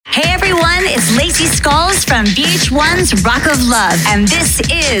Lacey Skulls from VH1's Rock of Love. And this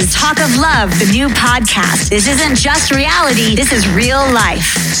is Talk of Love, the new podcast. This isn't just reality, this is real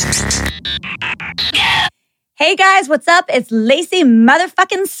life. Hey guys, what's up? It's Lacey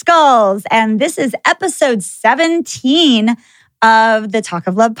motherfucking Skulls. And this is episode 17 of the Talk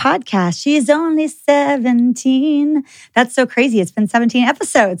of Love podcast. She's only 17. That's so crazy. It's been 17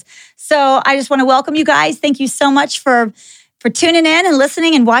 episodes. So I just want to welcome you guys. Thank you so much for tuning in and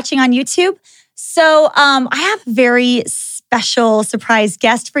listening and watching on YouTube. So I have a very special surprise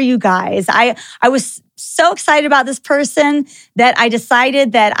guest for you guys. I was so excited about this person that I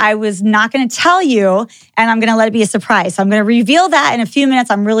decided that I was not going to tell you and I'm going to let it be a surprise. So I'm going to reveal that in a few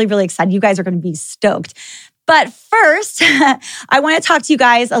minutes. I'm really, really excited. You guys are going to be stoked. But first, I want to talk to you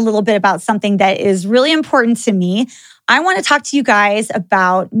guys a little bit about something that is really important to me. I want to talk to you guys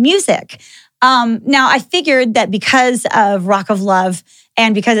about music. Now, I figured that because of Rock of Love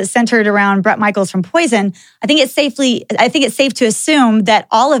and because it's centered around Bret Michaels from Poison, I think it's safe to assume that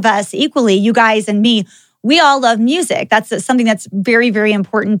all of us equally, you guys and me, we all love music. That's something that's very, very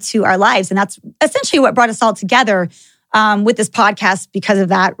important to our lives. And that's essentially what brought us all together with this podcast because of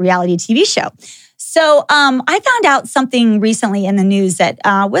that reality TV show. So I found out something recently in the news that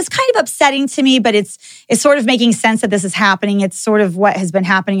was kind of upsetting to me, but it's sort of making sense that this is happening. It's sort of what has been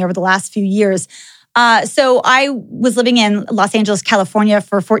happening over the last few years. So I was living in Los Angeles, California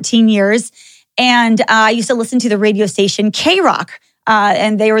for 14 years, and I used to listen to the radio station K-Rock,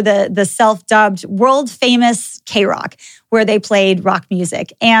 and they were the self-dubbed world-famous K-Rock, where they played rock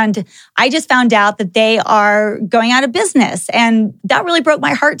music. And I just found out that they are going out of business. And that really broke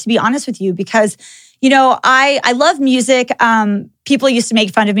my heart, to be honest with you, because, you know, I love music. People used to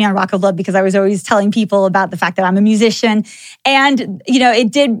make fun of me on Rock of Love because I was always telling people about the fact that I'm a musician. And, you know,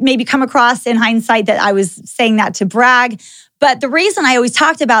 it did maybe come across in hindsight that I was saying that to brag. But the reason I always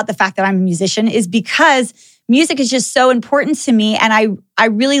talked about the fact that I'm a musician is because music is just so important to me. And I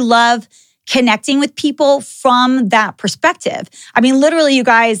really love connecting with people from that perspective. I mean, literally, you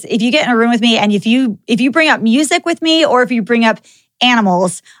guys, if you get in a room with me and if you bring up music with me or if you bring up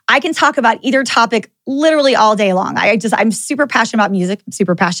animals, I can talk about either topic literally all day long. I'm super passionate about music. I'm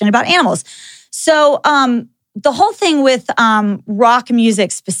super passionate about animals. So the whole thing with rock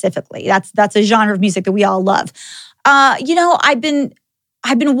music specifically, that's a genre of music that we all love. You know, I've been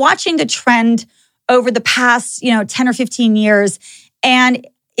watching the trend over the past, 10 or 15 years, and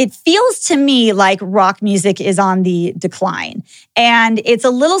it feels to me like rock music is on the decline. And it's a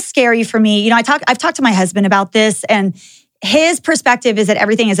little scary for me. You know, I've talked to my husband about this, and his perspective is that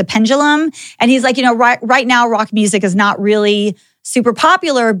everything is a pendulum. And he's like, you know, right now, rock music is not really super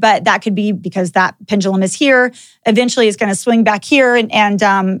popular, but that could be because that pendulum is here. Eventually, it's going to swing back here,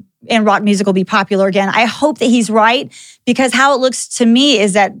 and rock music will be popular again. I hope that he's right, because how it looks to me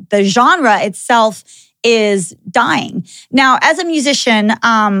is that the genre itself is dying. Now, as a musician,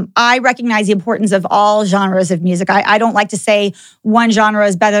 I recognize the importance of all genres of music. I don't like to say one genre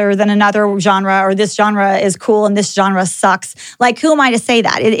is better than another genre, or this genre is cool and this genre sucks. Like, who am I to say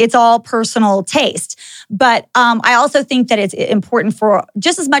that? It's all personal taste. But I also think that it's important for,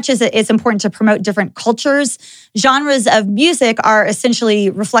 just as much as it's important to promote different cultures, genres of music are essentially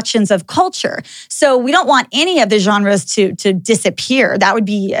reflections of culture. So we don't want any of the genres to disappear. That would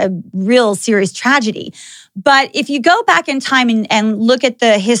be a real serious tragedy. But if you go back in time and look at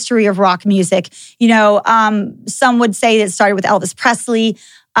the history of rock music, you know, some would say that it started with Elvis Presley.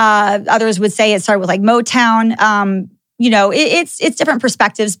 Others would say it started with like Motown. You know, it's different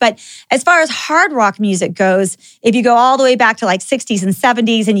perspectives. But as far as hard rock music goes, if you go all the way back to like 60s and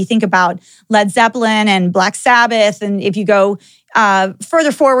 70s and you think about Led Zeppelin and Black Sabbath, and if you go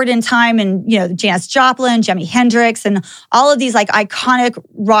further forward in time and, you know, Janis Joplin, Jimi Hendrix, and all of these like iconic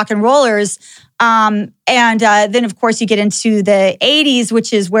rock and rollers, and then, of course, you get into the 80s,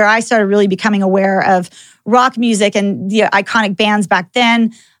 which is where I started really becoming aware of rock music and the iconic bands back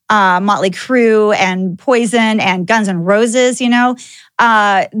then, Motley Crue and Poison and Guns N' Roses, you know.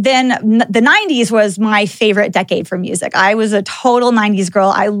 Then the 90s was my favorite decade for music. I was a total 90s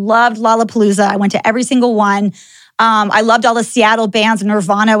girl. I loved Lollapalooza. I went to every single one. I loved all the Seattle bands.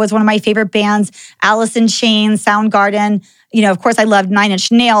 Nirvana was one of my favorite bands. Alice in Chains, Soundgarden. You know, of course, I loved Nine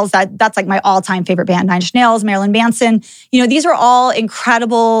Inch Nails. That's like my all-time favorite band, Nine Inch Nails, Marilyn Manson. You know, these are all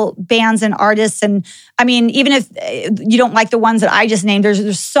incredible bands and artists. And I mean, even if you don't like the ones that I just named,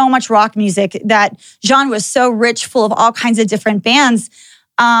 there's so much rock music. That genre was so rich, full of all kinds of different bands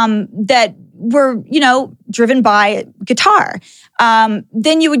that were, you know, driven by guitar.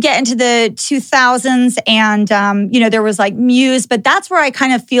 Then you would get into the 2000s and, you know, there was like Muse, but that's where I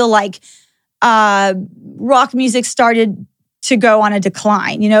kind of feel like rock music started to go on a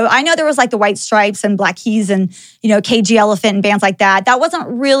decline. I know there was like the White Stripes and Black Keys and, KG Elephant and bands like that. That wasn't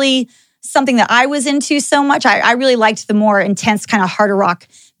really something that I was into so much. I really liked the more intense kind of harder rock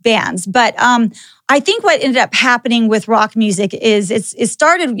bands. But I think what ended up happening with rock music is it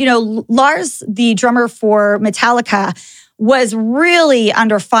started, Lars, the drummer for Metallica, was really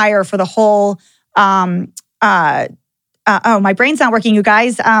under fire for the whole, my brain's not working, you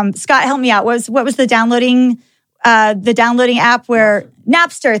guys. Scott, help me out. What was the downloading app where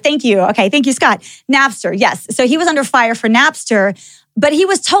Napster? Thank you. Okay. Thank you, Scott. Napster. Yes. So he was under fire for Napster, but he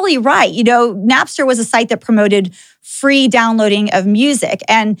was totally right. Napster was a site that promoted free downloading of music.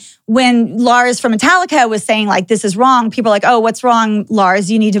 And when Lars from Metallica was saying like, this is wrong, people are like, oh, what's wrong,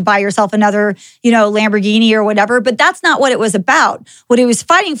 Lars? You need to buy yourself another, Lamborghini or whatever. But that's not what it was about. What he was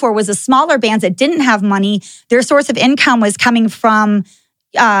fighting for was the smaller bands that didn't have money. Their source of income was coming from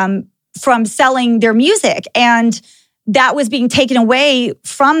selling their music. And that was being taken away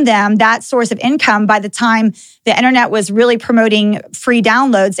from them, that source of income, by the time the internet was really promoting free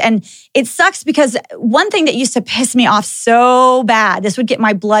downloads. And it sucks because one thing that used to piss me off so bad, this would get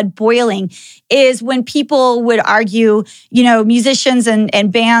my blood boiling, is when people would argue, musicians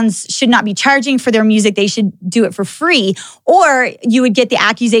and bands should not be charging for their music. They should do it for free. Or you would get the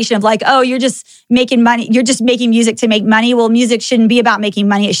accusation of like, oh, you're just making money. You're just making music to make money. Well, music shouldn't be about making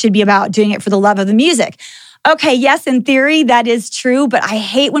money. It should be about doing it for the love of the music. Okay, yes, in theory, that is true, but I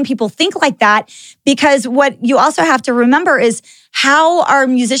hate when people think like that, because what you also have to remember is, how are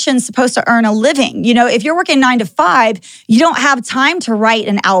musicians supposed to earn a living? If you're working 9 to 5, you don't have time to write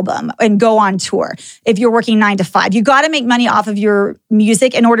an album and go on tour. If you're working 9 to 5, you got to make money off of your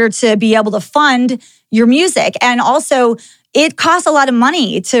music in order to be able to fund your music. And also, it costs a lot of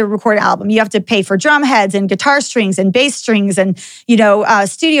money to record an album. You have to pay for drum heads and guitar strings and bass strings and,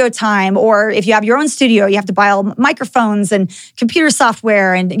 studio time. Or if you have your own studio, you have to buy all microphones and computer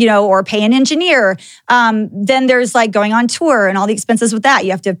software and, or pay an engineer. Then there's like going on tour and all the expenses with that.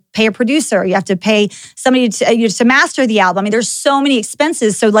 You have to pay a producer. You have to pay somebody to master the album. I mean, there's so many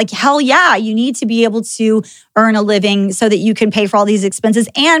expenses. So like, hell yeah, you need to be able to earn a living so that you can pay for all these expenses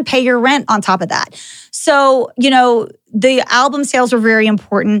and pay your rent on top of that. So, the album sales were very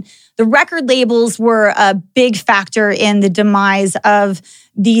important. The record labels were a big factor in the demise of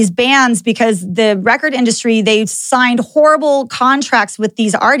these bands, because the record industry, they signed horrible contracts with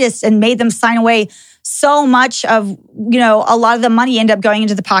these artists and made them sign away so much of, a lot of the money ended up going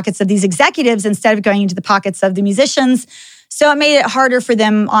into the pockets of these executives instead of going into the pockets of the musicians. So it made it harder for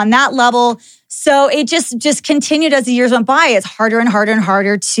them on that level. So it just continued as the years went by. It's harder and harder and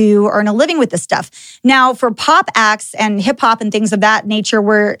harder to earn a living with this stuff. Now, for pop acts and hip hop and things of that nature,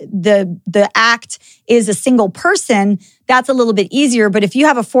 where the act is a single person, that's a little bit easier. But if you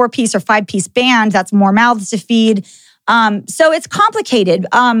have a 4-piece or 5-piece band, that's more mouths to feed. So it's complicated.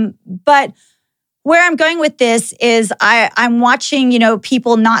 But where I'm going with this is I'm watching,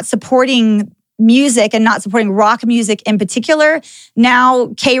 people not supporting music and not supporting rock music in particular.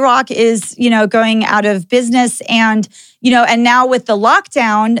 Now K-Rock is, going out of business, and now with the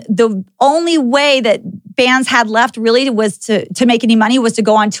lockdown, the only way that bands had left really was to make any money was to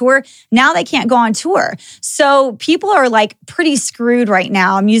go on tour. Now they can't go on tour. So people are like pretty screwed right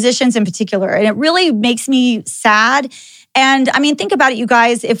now, musicians in particular. And it really makes me sad. And I mean, think about it, you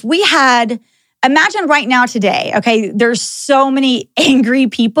guys. If we had Imagine right now today, okay, there's so many angry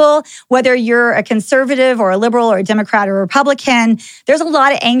people, whether you're a conservative or a liberal or a Democrat or a Republican, there's a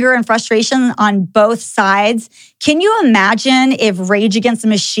lot of anger and frustration on both sides. Can you imagine if Rage Against the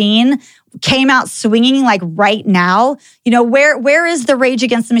Machine came out swinging like right now? Where is the Rage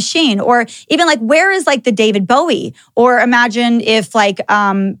Against the Machine? Or even like, where is like the David Bowie? Or imagine if like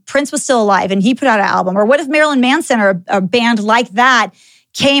Prince was still alive and he put out an album. Or what if Marilyn Manson or a band like that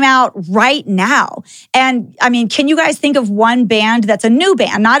came out right now? And I mean, can you guys think of one band that's a new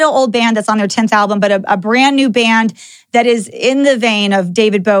band, not an old band that's on their 10th album, but a brand new band that is in the vein of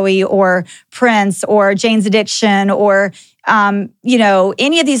David Bowie or Prince or Jane's Addiction or,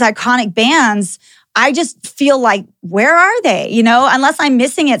 any of these iconic bands? I just feel like, where are they? Unless I'm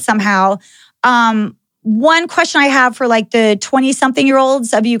missing it somehow. One question I have for like the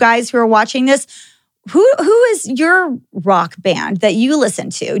 20-something-year-olds of you guys who are watching this, who is your rock band that you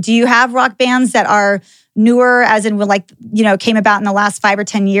listen to? Do you have rock bands that are newer, as in came about in the last 5 or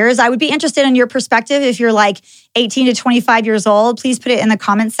 10 years? I would be interested in your perspective. If you're like 18 to 25 years old, please put it in the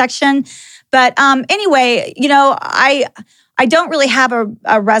comments section. But anyway, I don't really have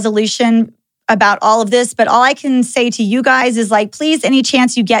a resolution about all of this, but all I can say to you guys is like, please, any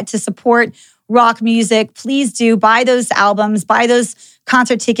chance you get to support rock music, please do buy those albums, buy those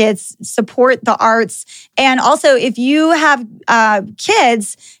concert tickets, support the arts. And also, if you have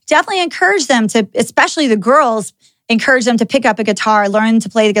kids, definitely encourage them to, especially the girls, encourage them to pick up a guitar, learn to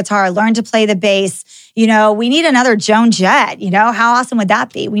play the guitar, learn to play the bass. You know, we need another Joan Jett. You know, how awesome would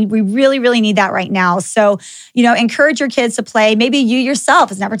that be? We really, really need that right now. So, you know, encourage your kids to play. Maybe you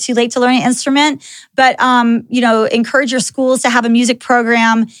yourself, it's never too late to learn an instrument, but, you know, encourage your schools to have a music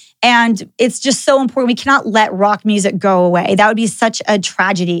program. And it's just so important. We cannot let rock music go away. That would be such a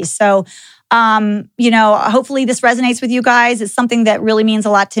tragedy. So, you know, hopefully this resonates with you guys. It's something that really means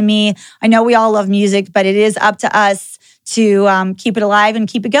a lot to me. I know we all love music, but it is up to us to keep it alive and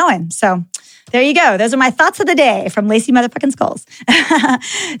keep it going. So there you go. Those are my thoughts of the day from Lacey Motherfucking Skulls.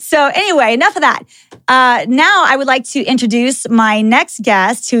 So anyway, enough of that. Now I would like to introduce my next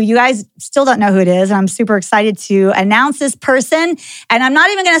guest, who you guys still don't know who it is. And I'm super excited to announce this person. And I'm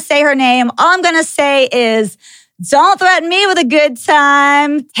not even going to say her name. All I'm going to say is, don't threaten me with a good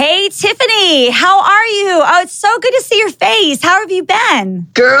time. Hey, Tiffany, how are you? Oh, it's so good to see your face. How have you been?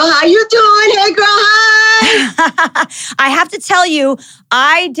 Girl, how you doing? Hey, girl, hi. I have to tell you,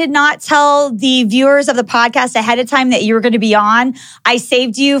 I did not tell the viewers of the podcast ahead of time that you were going to be on. I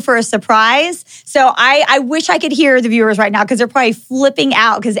saved you for a surprise. So I wish I could hear the viewers right now because they're probably flipping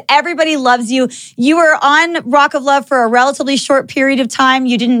out because everybody loves you. You were on Rock of Love for a relatively short period of time.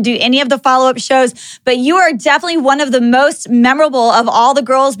 You didn't do any of the follow-up shows, but you are definitely one of the most memorable of all the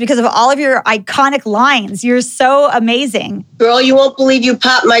girls because of all of your iconic lines. You're so amazing. Girl, you won't believe you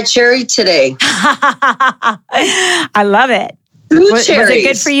popped my cherry today. I love it. Was it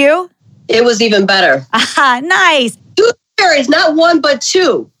good for you? It was even better. Nice. 2 cherries, not 1, but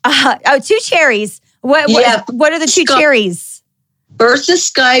 2. 2 cherries. What are the 2 cherries? First is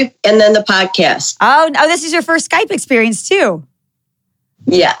Skype and then the podcast. Oh, this is your first Skype experience too.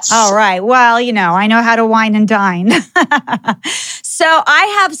 Yes. All right. Well, you know, I know how to wine and dine. So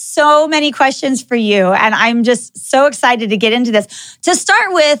I have so many questions for you, and I'm just so excited to get into this. To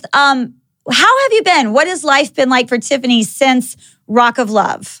start with, how have you been? What has life been like for Tiffany since Rock of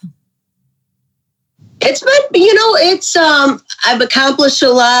Love? It's been, I've accomplished a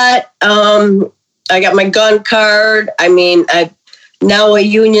lot. I got my gun card. I mean, I'm now a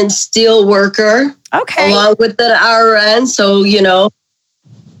union steel worker. Okay. Along with the RN. So,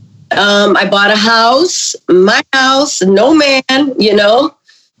 I bought a house, my house, no man,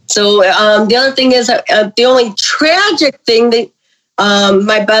 So the other thing is the only tragic thing that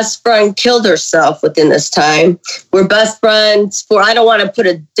my best friend killed herself within this time. We're best friends I don't want to put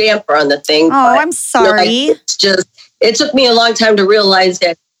a damper on the thing. Oh, I'm sorry. It took me a long time to realize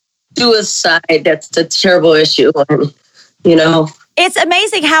that suicide, that's a terrible issue. It's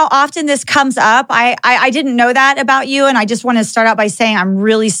amazing how often this comes up. I didn't know that about you, and I just want to start out by saying I'm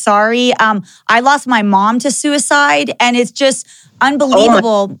really sorry. I lost my mom to suicide, and it's just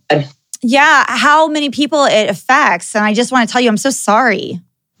unbelievable. Oh yeah, how many people it affects, and I just want to tell you I'm so sorry.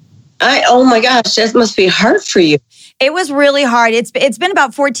 Oh my gosh, that must be hard for you. It was really hard. It's been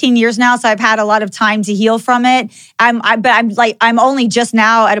about 14 years now, so I've had a lot of time to heal from it. I'm only just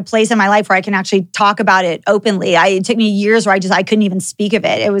now at a place in my life where I can actually talk about it openly. It took me years where I couldn't even speak of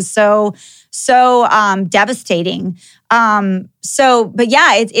it. It was so devastating. But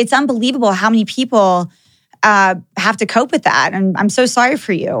yeah, it's unbelievable how many people have to cope with that, and I'm so sorry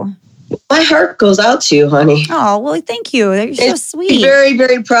for you. My heart goes out to you, honey. Oh, well, thank you. You're so sweet. I'm very,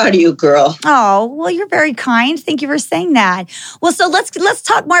 very proud of you, girl. Oh, well, you're very kind. Thank you for saying that. Well, so let's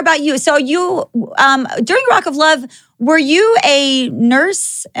talk more about you. So you, during Rock of Love, were you a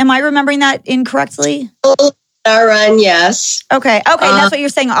nurse? Am I remembering that incorrectly? RN, yes. Okay, that's what you're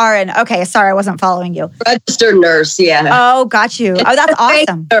saying, RN. Okay, sorry, I wasn't following you. Registered nurse, yeah. Oh, got you. Oh, that's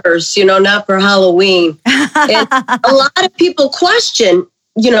awesome. Nurse, not for Halloween. And a lot of people question,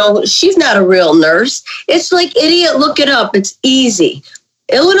 she's not a real nurse. It's like, idiot, look it up. It's easy.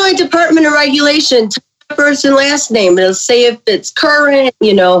 Illinois Department of Regulation, first and last name. It'll say if it's current,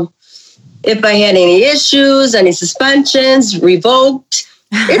 if I had any issues, any suspensions, revoked.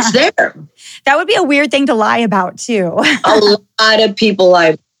 It's there. That would be a weird thing to lie about, too. A lot of people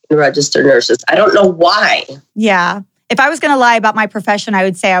lie about registered nurses. I don't know why. Yeah. If I was going to lie about my profession, I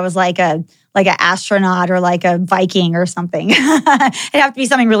would say I was like an astronaut or like a Viking or something. It'd have to be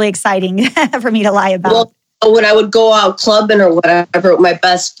something really exciting for me to lie about. Well, when I would go out clubbing or whatever with my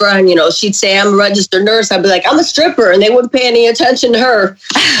best friend, she'd say, I'm a registered nurse. I'd be like, I'm a stripper. And they wouldn't pay any attention to her.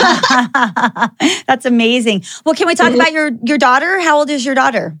 That's amazing. Well, can we talk about your daughter? How old is your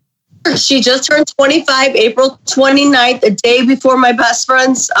daughter? She just turned 25, April 29th, a day before my best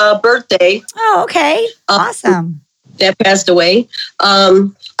friend's birthday. Oh, okay. Awesome. that passed away.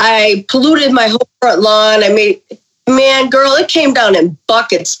 I polluted my whole front lawn. Girl, it came down in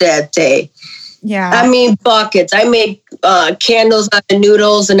buckets that day. Yeah. I mean, buckets. I made candles out of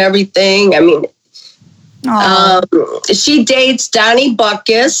noodles and everything. I mean, she dates Donnie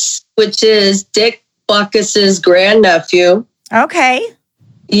Buckus, which is Dick Buckus's grandnephew. Okay.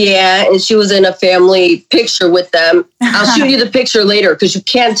 Yeah, and she was in a family picture with them. I'll show you the picture later because you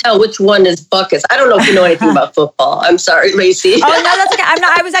can't tell which one is Buckus. I don't know if you know anything about football. I'm sorry, Lacey. Oh, no, that's okay.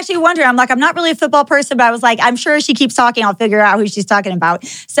 I was actually wondering. I'm not really a football person, but I was like, I'm sure she keeps talking. I'll figure out who she's talking about.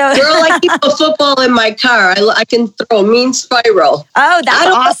 So, girl, I keep a football in my car. I can throw a mean spiral. Oh,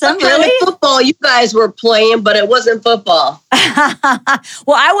 that's awesome. Know what kind of football you guys were playing, but it wasn't football.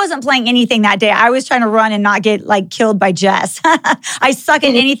 Well, I wasn't playing anything that day. I was trying to run and not get killed by Jess. I suck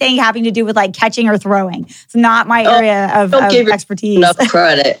at anything having to do with catching or throwing. It's not my area of expertise. Enough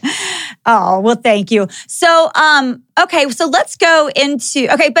credit. Oh, well, thank you. So, okay, so let's go into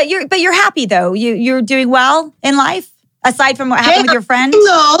but you're happy though. You're doing well in life aside from what happened with your friend.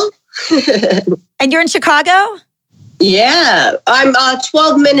 No. And you're in Chicago? Yeah, I'm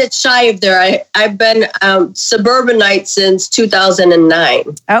 12 minutes shy of there. I've been suburbanite since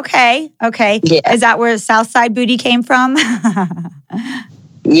 2009. Okay. Yeah. Is that where Southside Booty came from?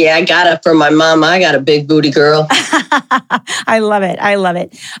 Yeah, I got it from my mom. I got a big booty girl. I love it.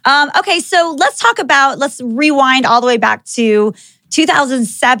 Okay, so let's rewind all the way back to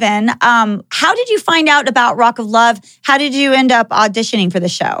 2007. How did you find out about Rock of Love? How did you end up auditioning for the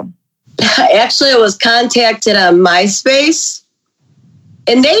show? Actually, I was contacted on MySpace,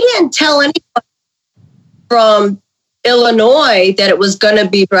 and they didn't tell anyone from Illinois that it was going to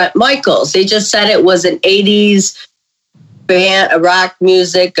be Bret Michaels. They just said it was an 80s band, a rock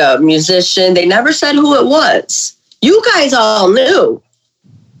music, a musician. They never said who it was. You guys all knew.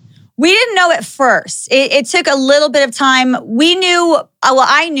 We didn't know at first. It took a little bit of time. We knew,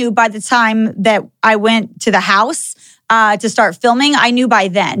 I knew by the time that I went to the house to start filming. I knew by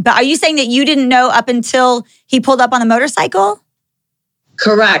then. But are you saying that you didn't know up until he pulled up on the motorcycle?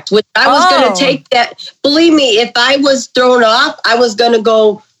 Correct. I was going to take that. Believe me, if I was thrown off, I was going to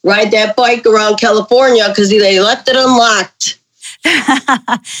go ride that bike around California because they left it unlocked.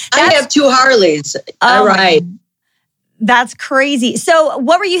 I have 2 Harleys. I ride. That's crazy. So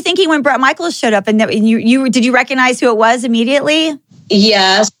what were you thinking when Bret Michaels showed up? And did you recognize who it was immediately?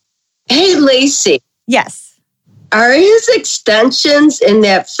 Yes. Hey, Lacey. Yes. Are his extensions in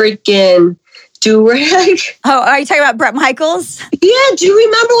that freaking do-rag? Oh, are you talking about Bret Michaels? Yeah. Do you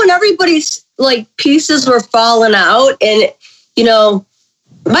remember when everybody's pieces were falling out? And,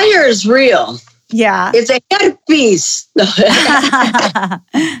 my hair is real. Yeah. It's a headpiece.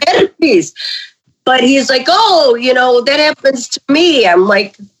 Headpiece. But he's like, that happens to me. I'm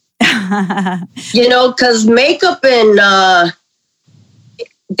like, because makeup and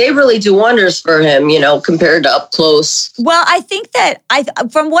they really do wonders for him, compared to up close. Well, I think that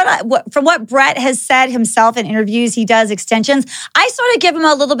from what Bret has said himself in interviews, he does extensions. I sort of give him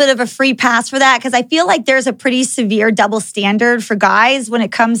a little bit of a free pass for that because I feel like there's a pretty severe double standard for guys when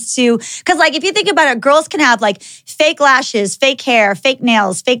it comes to, because if you think about it, girls can have fake lashes, fake hair, fake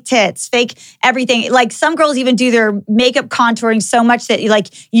nails, fake tits, fake everything. Some girls even do their makeup contouring so much that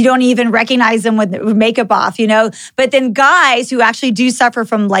you don't even recognize them with makeup off, But then guys who actually do suffer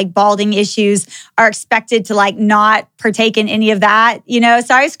from balding issues are expected to not partake in any of that,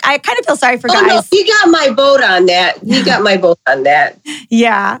 So I kind of feel sorry for guys. No, he got my vote on that.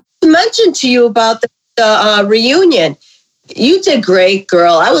 Yeah. I mentioned to you about the reunion. You did great,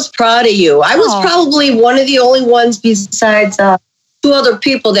 girl. I was proud of you. I was probably one of the only ones besides 2 other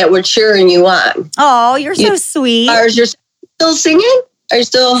people that were cheering you on. Oh, you're so sweet. Are you still singing? Are you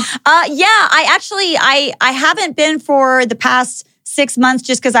still? Yeah, I haven't been for the past 6 months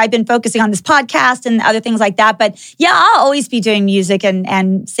just because I've been focusing on this podcast and other things like that. But yeah, I'll always be doing music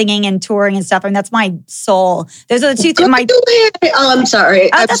and singing and touring and stuff. That's my soul. Those are the 2 things. I'm sorry.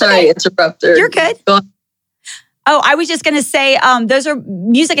 I'm sorry, interrupter. You're good. Oh, I was just going to say, those are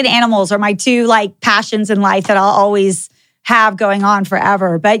music and animals are my 2 passions in life that I'll always have going on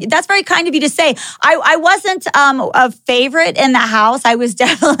forever. But that's very kind of you to say. I wasn't a favorite in the house. I was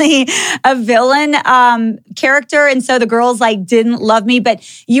definitely a villain character. And so the girls didn't love me, but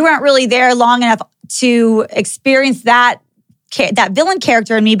you weren't really there long enough to experience that villain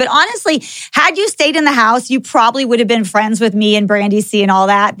character in me. But honestly, had you stayed in the house, you probably would have been friends with me and Brandy C and all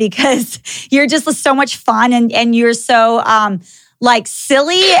that because you're just so much fun and you're so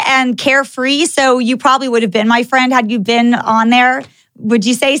silly and carefree. So you probably would have been my friend had you been on there. Would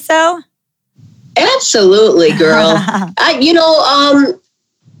you say so? Absolutely, girl. I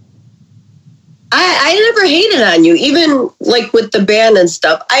never hated on you, even like with the band and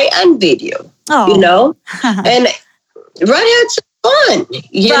stuff. I envied you, you know, and redheads are fun,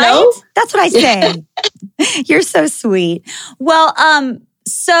 you know? That's what I say. You're so sweet. Well,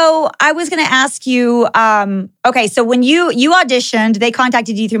 so I was going to ask you, okay, so when you auditioned, they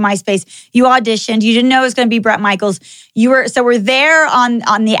contacted you through MySpace. You auditioned. You didn't know it was going to be Bret Michaels. We're there on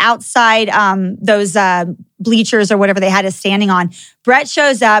the outside, those bleachers or whatever they had us standing on. Bret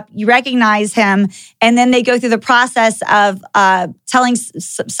shows up. You recognize him, and then they go through the process of telling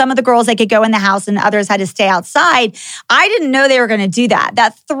some of the girls they could go in the house, and others had to stay outside. I didn't know they were going to do that.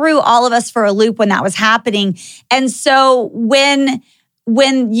 That threw all of us for a loop when that was happening. And so when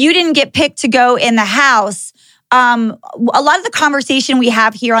you didn't get picked to go in the house, a lot of the conversation we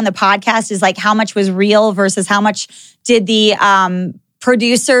have here on the podcast is like how much was real versus how much did the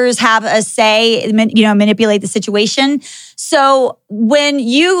producers have a say, you know, manipulate the situation. So when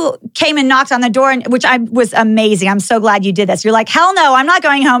you came and knocked on the door, which was amazing, I'm so glad you did this. You're like, hell no, I'm not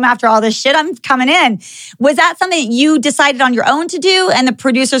going home after all this shit. I'm coming in. Was that something that you decided on your own to do and the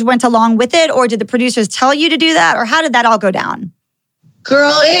producers went along with it? Or did the producers tell you to do that? Or how did that all go down?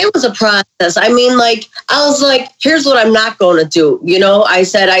 Girl, it was a process. I mean, like, I was like, here's what I'm not going to do. You know, I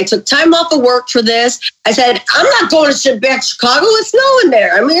said, I took time off of work for this. I said, I'm not going back to Chicago. It's snowing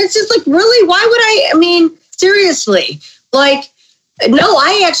there. I mean, it's just like, really? Why would I mean, seriously. Like, no,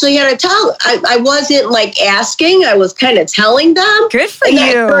 I actually had to tell. I wasn't like asking. I was kind of telling them. Good for and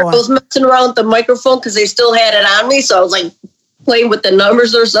you. I was messing around with the microphone because they still had it on me. So I was like playing with the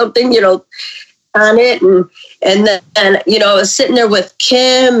numbers or something, you know, on it. And then, you know, I was sitting there with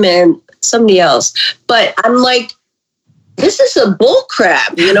Kim and somebody else. But I'm like, this is a bull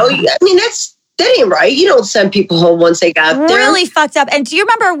crap, you know? I mean, that ain't right. You don't send people home once they got there. Really fucked up. And do you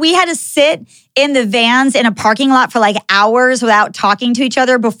remember we had to sit in the vans in a parking lot for like hours without talking to each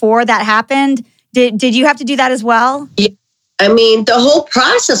other before that happened? Did you have to do that as well? Yeah. I mean, the whole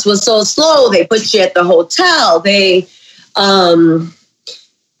process was so slow. They put you at the hotel. They, I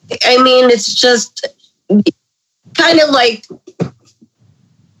mean, it's just kind of like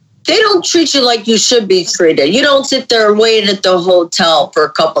they don't treat you like you should be treated. You don't sit there and wait at the hotel for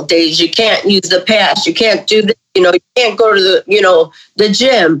a couple of days. You can't use the pass. You can't do this. You know, you can't go to the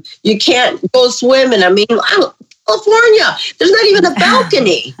gym. You can't go swimming. I mean, California, there's not even a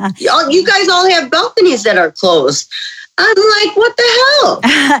balcony. You guys all have balconies that are closed. I'm like, what the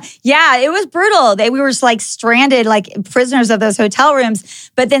hell? Yeah, it was brutal. We were just like stranded, like prisoners of those hotel rooms.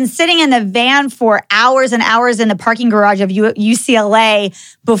 But then sitting in the van for hours and hours in the parking garage of UCLA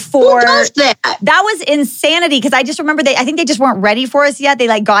before. Who does that? That was insanity because I just remember I think they just weren't ready for us yet. They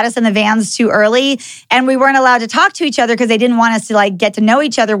like got us in the vans too early and we weren't allowed to talk to each other because they didn't want us to like get to know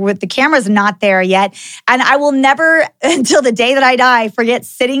each other with the cameras not there yet. And I will never, until the day that I die, forget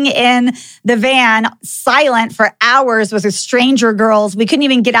sitting in the van silent for hours with stranger girls. We couldn't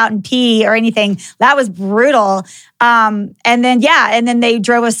even get out and pee or anything. That was brutal. And then they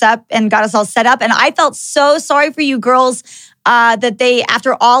drove us up and got us all set up. And I felt so sorry for you girls that they,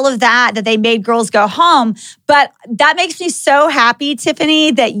 after all of that they made girls go home. But that makes me so happy,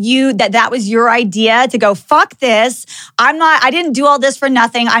 Tiffany, that was your idea to go, fuck this. I didn't do all this for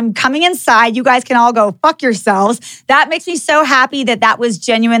nothing. I'm coming inside. You guys can all go fuck yourselves. That makes me so happy that was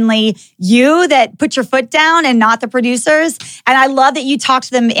genuinely you that put your foot down and not the producers. And I love that you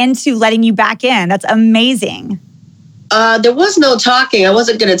talked them into letting you back in. That's amazing. There was no talking. I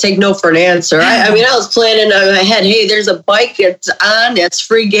wasn't going to take no for an answer. I mean, I was planning in my head, hey, there's a bike. It's on. It's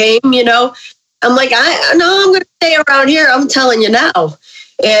free game, you know. I'm like, I'm going to stay around here. I'm telling you now.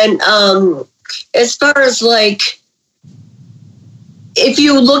 And as far as like, if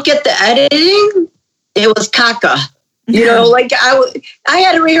you look at the editing, it was caca. You know, like I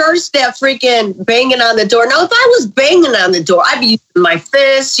had to rehearse that freaking banging on the door. Now, if I was banging on the door, I'd be using my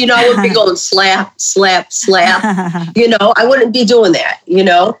fists. You know, I would be going slap, slap, slap. You know, I wouldn't be doing that. You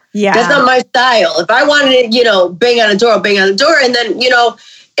know, that's not my style. If I wanted to, you know, bang on the door, I'll bang on the door. And then, you know,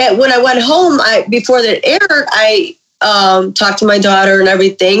 when I went home, before that aired, I talked to my daughter and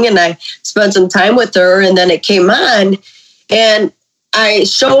everything, and I spent some time with her. And then it came on, and I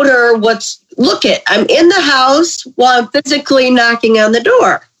showed her I'm in the house while I'm physically knocking on the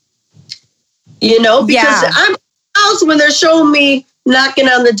door. You know, because I'm in the house when they're showing me knocking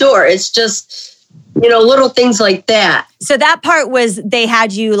on the door. It's just, you know, little things like that. So that part was they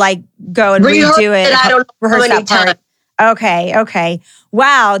had you like go and redo it. I don't know how many times. Okay.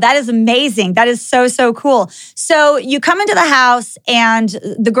 Wow, that is amazing. That is so, so cool. So you come into the house and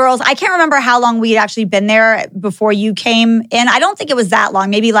the girls, I can't remember how long we had actually been there before you came in. I don't think it was that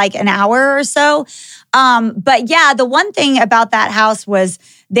long, maybe like an hour or so. But yeah, the one thing about that house was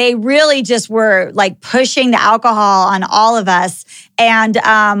they really just were like pushing the alcohol on all of us. And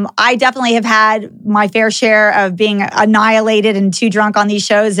I definitely have had my fair share of being annihilated and too drunk on these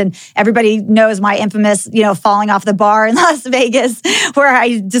shows. And everybody knows my infamous, falling off the bar in Las Vegas, where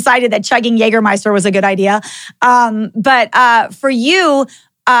I decided that chugging Jägermeister was a good idea. But for you,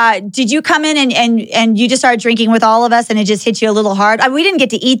 did you come in and you just started drinking with all of us and it just hit you a little hard? We didn't get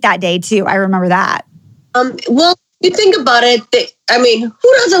to eat that day too. I remember that. Well, you think about it.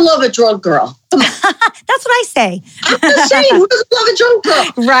 Who doesn't love a drunk girl? That's what I say. I'm just saying, who doesn't love a drunk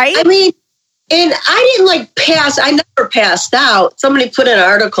girl? Right. And I didn't pass. I never passed out. Somebody put an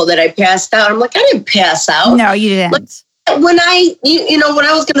article that I passed out. I'm like, I didn't pass out. No, you didn't. When I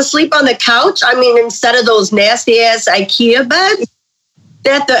was going to sleep on the couch, instead of those nasty ass IKEA beds,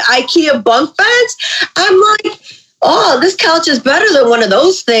 the IKEA bunk beds, I'm like, oh, this couch is better than one of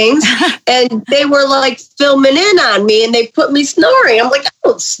those things. And they were filming in on me and they put me snoring. I'm like, I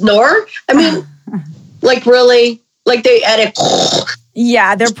don't snore. Really, they edit.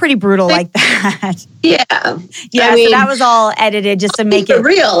 Yeah, they're pretty brutal like that. Yeah. Yeah, so that was all edited just to make it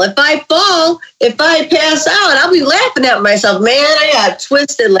real. If I pass out, I'll be laughing at myself. Man, I got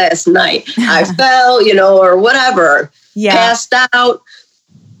twisted last night. I fell, or whatever. Yeah. Passed out,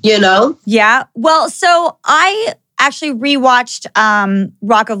 Yeah. Well, so I actually rewatched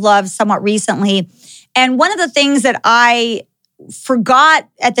Rock of Love somewhat recently. And one of the things that I forgot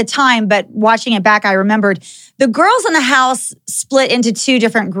at the time, but watching it back, I remembered the girls in the house split into two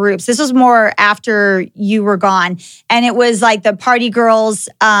different groups. This was more after you were gone. And it was like the party girls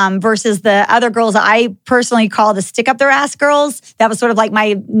versus the other girls that I personally call the stick up their ass girls. That was sort of like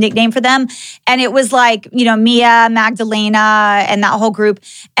my nickname for them. And it was like, Mia, Magdalena, and that whole group.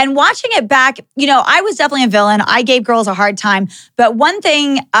 And watching it back, I was definitely a villain. I gave girls a hard time. But one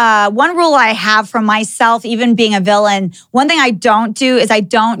thing, one rule I have for myself, even being a villain, one thing I don't do is I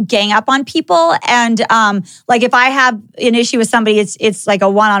don't gang up on people. And if I have an issue with somebody, it's like a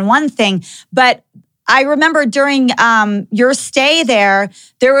one-on-one thing. But I remember during your stay there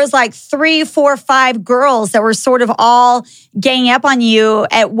was 3, 4, 5 girls that were sort of all ganging up on you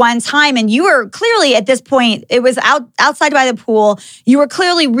at one time. And you were clearly at this point, it was outside by the pool. You were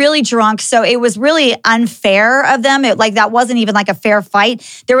clearly really drunk. So it was really unfair of them. That wasn't even a fair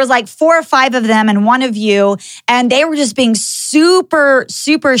fight. There was 4 or 5 of them and one of you. And they were just being super,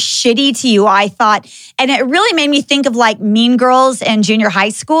 super shitty to you, I thought. And it really made me think of Mean Girls in junior high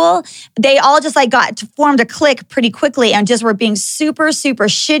school. They all just formed a clique pretty quickly and just were being super, super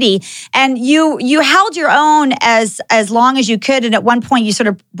shitty. And you held your own as long as you could. And at one point you sort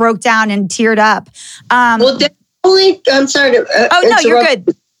of broke down and teared up. I'm sorry to oh, no, you're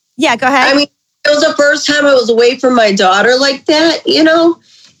good. Yeah, go ahead. It was the first time I was away from my daughter like that,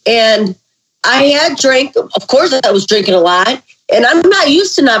 and I had drank. Of course, I was drinking a lot. And I'm not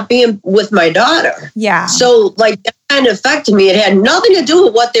used to not being with my daughter. Yeah. So that kind of affected me. It had nothing to do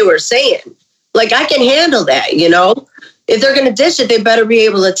with what they were saying. I can handle that, If they're going to dish it, they better be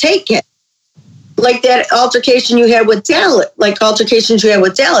able to take it. That altercation you had with Dallas, altercations you had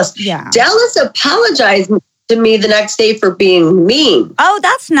with Dallas. Yeah. Dallas apologized to me the next day for being mean. Oh,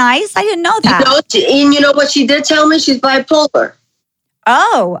 that's nice. I didn't know that. And you know what she did tell me? She's bipolar.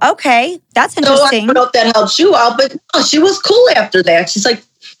 Oh, okay. That's interesting. So I don't know if that helps you out, but no, she was cool after that. She's like,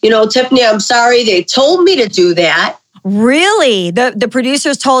 Tiffany, I'm sorry. They told me to do that. Really? The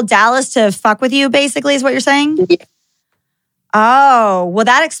producers told Dallas to fuck with you, basically, is what you're saying? Yeah. Oh, well,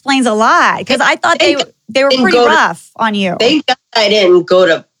 that explains a lot. Because I thought they were pretty rough on you. Thank God I didn't go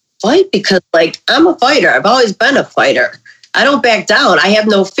to fight because, I'm a fighter. I've always been a fighter. I don't back down. I have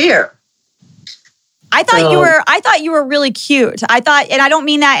no fear. I thought you were really cute. I thought, and I don't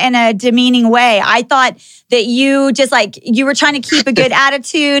mean that in a demeaning way. I thought that you just you were trying to keep a good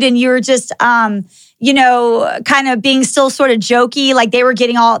attitude and you were just, kind of being still sort of jokey. They were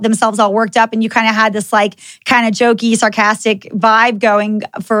getting themselves all worked up and you kind of had this kind of jokey, sarcastic vibe going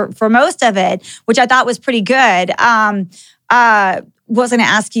for most of it, which I thought was pretty good. Was going to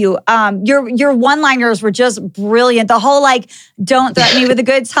ask you, your one-liners were just brilliant. The whole "Don't threaten me with a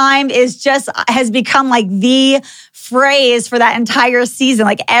good time" has become the phrase for that entire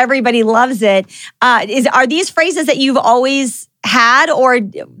season. Everybody loves it. Are these phrases that you've always had, or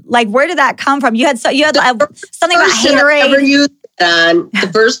where did that come from? You had something about haterade. The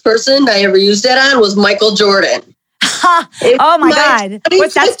first person I ever used that on was Michael Jordan. Oh my God.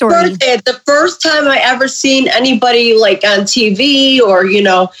 What's that story? Birthday, the first time I ever seen anybody on TV or,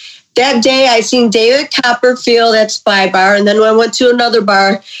 that day I seen David Copperfield at Spy Bar. And then I went to another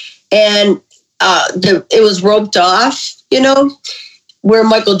bar and it was roped off, where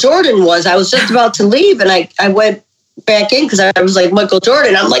Michael Jordan was. I was just about to leave, and I went back in because I was like, Michael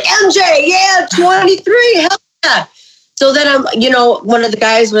Jordan. I'm like, MJ, yeah, 23, hell yeah. So then I'm, one of the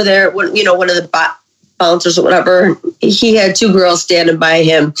guys were there, one of the bouncers or whatever. He had two girls standing by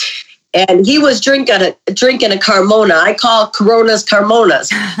him, and he was drinking a Carmona. I call Coronas Carmonas.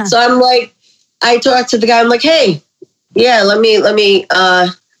 So I'm like, I talked to the guy. I'm like, hey, yeah, let me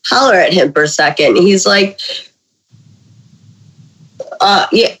holler at him for a second. He's like,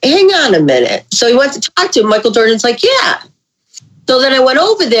 yeah, hang on a minute. So he went to talk to him. Michael Jordan's like, yeah. So then I went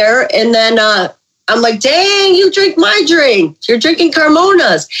over there, and then I'm like, dang, you drink my drink. You're drinking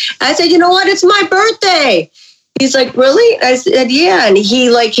Carmonas. I said, you know what? It's my birthday. He's like, really? I said, yeah. And he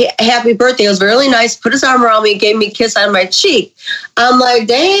like, happy birthday. It was really nice. Put his arm around me, gave me a kiss on my cheek. I'm like,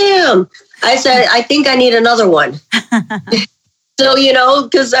 damn. I said, I think I need another one. So,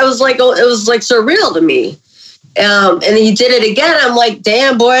 because I was like, it was like surreal to me. And he did it again. I'm like,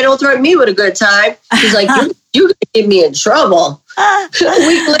 damn, boy, don't threaten me with a good time. He's like, you gonna get me in trouble. A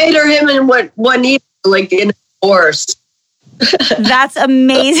week later, him and Juanita like in a divorce. That's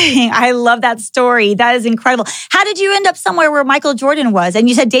amazing. I love that story. That is incredible. How did you end up somewhere where Michael Jordan was? And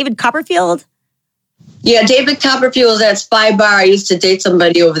you said David Copperfield? Yeah, David Copperfield was at Spy Bar. I used to date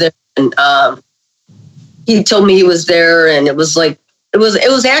somebody over there, and he told me he was there, and it was like it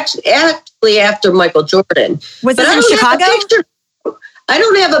was actually after Michael Jordan. Was it in Chicago? I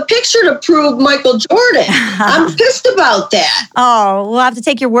don't have a picture to prove Michael Jordan. I'm pissed about that. Oh, we'll have to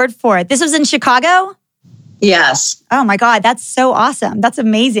take your word for it. This was in Chicago? Yes. Oh my God, that's so awesome. That's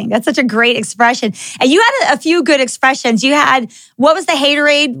amazing. That's such a great expression. And you had a few good expressions. You had, what was the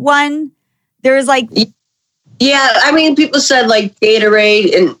haterade one? There was like... Yeah, I mean, people said like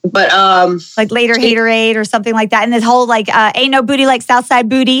Gatorade, but like later haterade or something like that. And this whole like, ain't no booty like Southside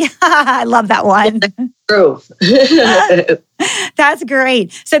booty. I love that one. True. That's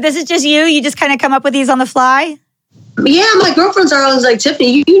great. So this is just you? You just kind of come up with these on the fly? Yeah, my girlfriends are always like,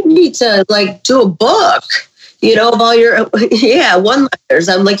 Tiffany, you need to like do a book, of all your, one-liners.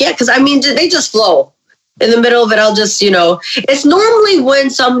 I'm like, yeah, because I mean, they just flow. In the middle of it, I'll just, it's normally when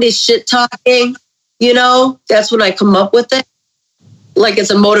somebody's shit talking, that's when I come up with it. Like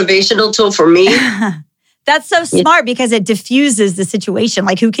it's a motivational tool for me. That's so smart because it diffuses the situation.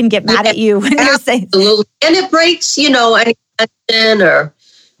 Like who can get mad at you when you're saying... Absolutely. And it breaks, any tension or...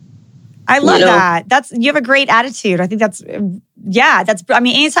 I love that. You have a great attitude. I think that's, I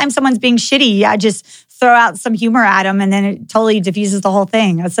mean, anytime someone's being shitty, just throw out some humor at them and then it totally diffuses the whole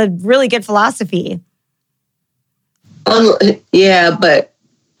thing. That's a really good philosophy. Yeah, but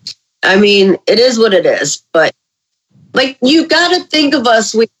I mean, it is what it is. But like, you got to think of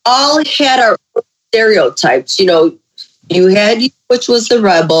us. We all had our own stereotypes. You had, which was the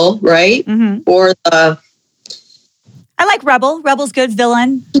rebel, right? Mm-hmm. Or the... I like rebel. Rebel's good.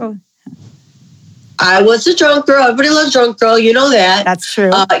 Villain. I was a drunk girl. Everybody loves drunk girl. You know that. That's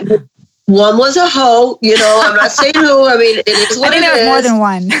true. One was a hoe. I'm not saying who. I mean, it is what it is. I think there was more than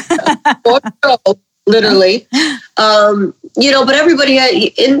one. Literally. But everybody had,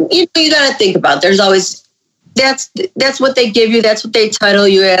 and you got to think about, there's always, that's what they give you. That's what they title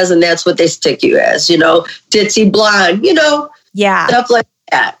you as. And that's what they stick you as, ditzy blonde, yeah, stuff like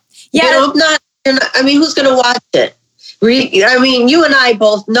that. Yeah. Who's going to watch it? You and I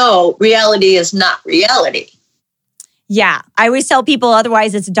both know reality is not reality. Yeah. I always tell people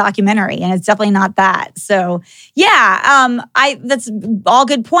otherwise it's a documentary and it's definitely not that. So that's all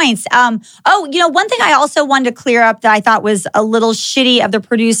good points. One thing I also wanted to clear up that I thought was a little shitty of the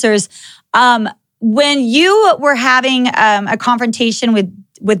producers, when you were having a confrontation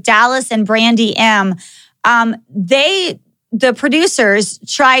with Dallas and Brandy M, the producers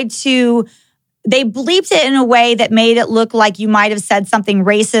tried to... They bleeped it in a way that made it look like you might have said something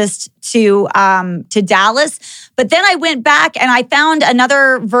racist to Dallas. But then I went back and I found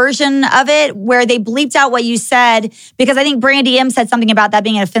another version of it where they bleeped out what you said, because I think Brandy M said something about that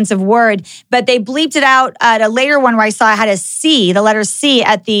being an offensive word. But they bleeped it out at a later one where I saw I had a C, the letter C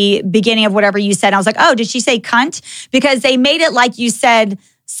at the beginning of whatever you said. And I was like, oh, did she say cunt? Because they made it like you said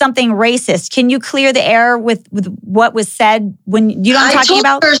something racist. Can you clear the air with what was said when you know what I'm talking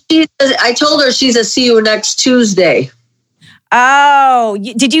about? I told her she's a see you next Tuesday. Oh,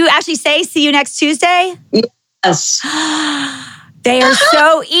 did you actually say see you next Tuesday? Yes. They are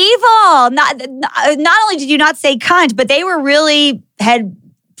so evil. Not only did you not say cunt, but they were really had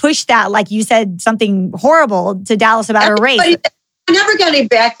pushed that like you said something horrible to Dallas about her race. I never got any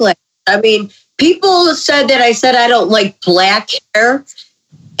backlash. I mean, people said that I said I don't like black hair.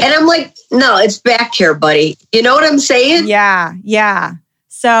 And I'm like, no, it's back hair, buddy. You know what I'm saying? Yeah.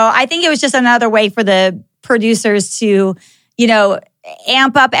 So I think it was just another way for the producers to,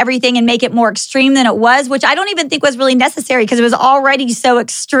 amp up everything and make it more extreme than it was, which I don't even think was really necessary because it was already so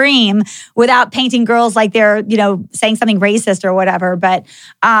extreme without painting girls like they're, saying something racist or whatever.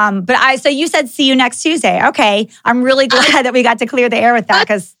 So you said, see you next Tuesday. Okay. I'm really glad that we got to clear the air with that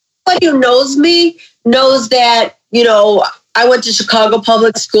because. Anybody who knows me knows that, I went to Chicago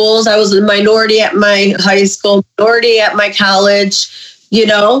Public Schools. I was a minority at my high school, minority at my college,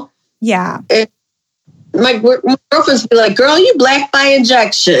 Yeah. My girlfriends be like, girl, you black by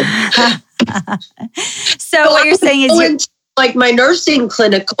injection. So what you're saying is you like my nursing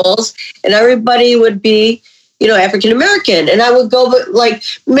clinicals and everybody would be, African-American. And I would go, but like,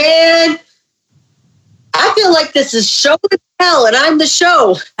 man, I feel like this is show to tell and I'm the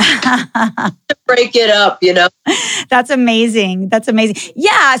show. To break it up, That's amazing. That's amazing.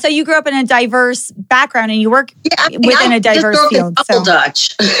 Yeah. So you grew up in a diverse background and you work within a diverse field. So. Dutch.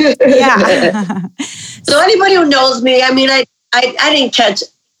 Yeah. So anybody who knows me, I didn't catch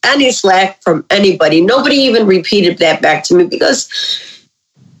any slack from anybody. Nobody even repeated that back to me because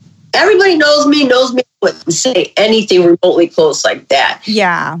everybody knows me, wouldn't say anything remotely close like that.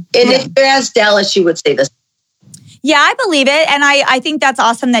 Yeah. And if you asked Dallas, she would say this. Yeah, I believe it. And I think that's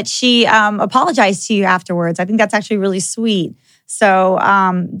awesome that she apologized to you afterwards. I think that's actually really sweet. So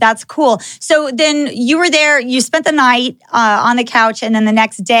that's cool. So then you were there, you spent the night on the couch, and then the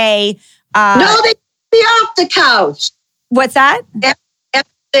next day... no, they took me off the couch. What's that? After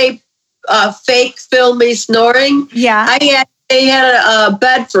they fake film me snoring, yeah, they had a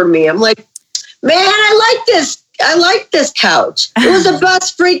bed for me. I'm like, man, I like this couch. It was the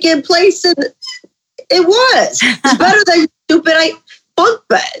best freaking place it was. It's better than stupid bunk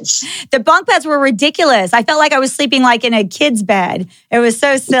beds. The bunk beds were ridiculous. I felt like I was sleeping like in a kid's bed. It was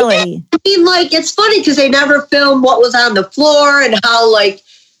so silly. Yeah, it's funny because they never filmed what was on the floor and how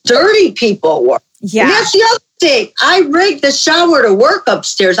dirty people were. Yeah. And that's the other thing. I rigged the shower to work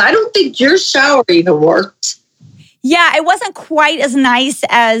upstairs. I don't think your shower even worked. Yeah, it wasn't quite as nice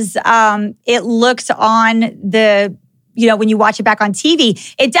as it looked on the, when you watch it back on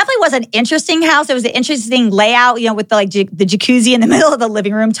TV. It definitely was an interesting house. It was an interesting layout, with the jacuzzi in the middle of the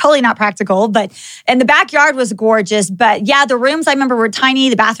living room. Totally not practical, and the backyard was gorgeous. But yeah, the rooms I remember were tiny.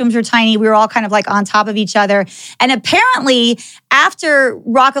 The bathrooms were tiny. We were all kind of on top of each other. And apparently after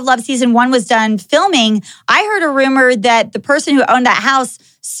Rock of Love season 1 was done filming, I heard a rumor that the person who owned that house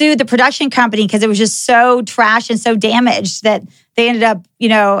sued the production company because it was just so trashed and so damaged that they ended up,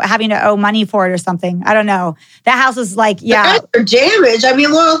 having to owe money for it or something. I don't know. That house was yeah. Or damage.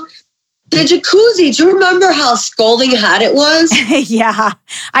 The jacuzzi, do you remember how scalding hot it was? Yeah.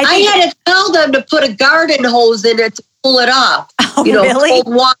 I had to tell them to put a garden hose in it to pull it off. Oh, really?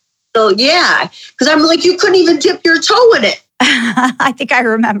 Cold water. So, yeah. Because I'm like, you couldn't even dip your toe in it. I think I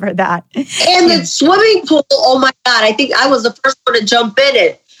remember that. And the swimming pool, oh my God, I think I was the first one to jump in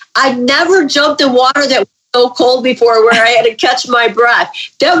it. I've never jumped in water that was so cold before where I had to catch my breath.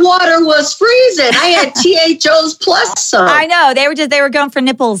 That water was freezing. I had THOs plus some. I know. They were going for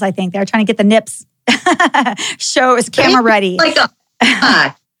nipples, I think. They were trying to get the nips. Show is camera ready.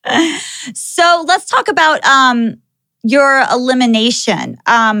 So let's talk about your elimination.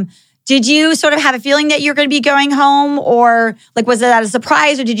 Did you sort of have a feeling that you're going to be going home, or was that a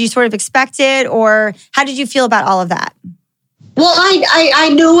surprise, or did you sort of expect it, or how did you feel about all of that? Well, I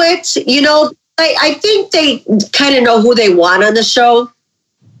knew it. I think they kind of know who they want on the show.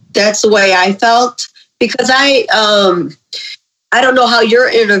 That's the way I felt because I don't know how your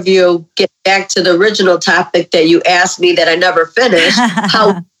interview gets back to the original topic that you asked me that I never finished.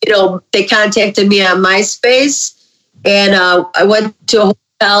 How they contacted me on MySpace, and I went to a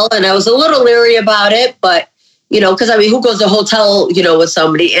hotel, and I was a little leery about it, but because who goes to a hotel, with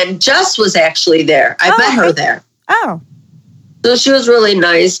somebody? And Jess was actually there. I met her there. Oh, so she was really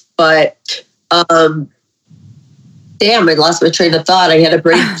nice, but damn, I lost my train of thought. I had a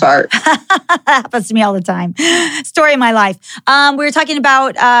brain fart. Happens to me all the time. Story of my life. We were talking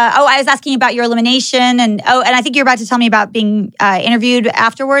about, I was asking about your elimination, and I think you're about to tell me about being interviewed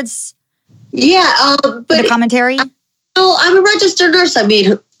afterwards. Yeah. But the commentary? I'm a registered nurse.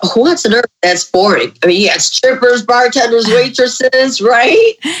 Who wants a nurse? That's boring. Strippers, bartenders, waitresses,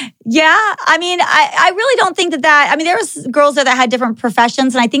 right? Yeah. I really don't think that there was girls there that had different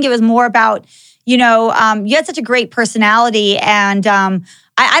professions. And I think it was more about, you had such a great personality. And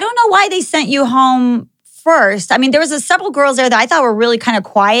I don't know why they sent you home first. There was several girls there that I thought were really kind of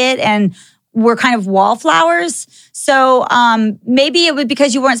quiet and were kind of wallflowers. So maybe it was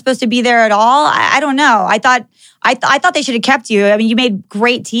because you weren't supposed to be there at all. I don't know. I thought they should have kept you. You made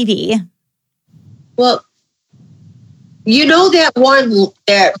great TV. Well, that one,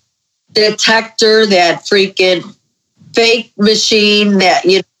 that detector, that freaking fake machine that,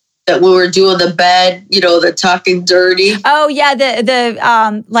 that we were doing the bed, the talking dirty. Oh yeah,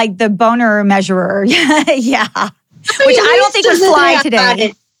 the like the boner measurer. Yeah. Which I don't think would fly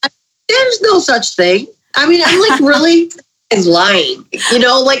today. There's no such thing. I mean, I'm like really lying.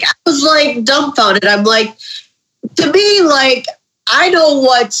 Like I was like dumbfounded. I'm like, to me, like I know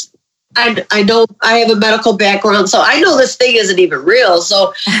I know I have a medical background, so I know this thing isn't even real.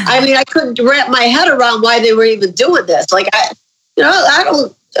 So I mean, I couldn't wrap my head around why they were even doing this. Like I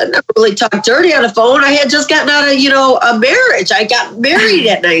never really talked dirty on the phone. I had just gotten out of, a marriage. I got married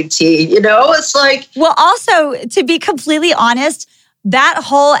at 19, it's like. Well, also, to be completely honest, that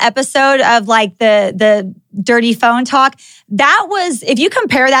whole episode of like the dirty phone talk, that was, if you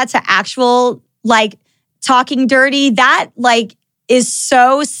compare that to actual like talking dirty, that like is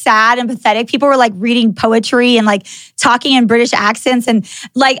so sad and pathetic. People were like reading poetry and like talking in British accents, and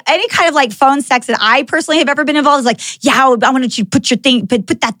like any kind of like phone sex that I personally have ever been involved is like, yeah, I wanted you to put your thing,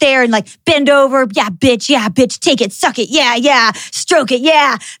 put that there and like bend over. Yeah, bitch, take it, suck it. Yeah, stroke it.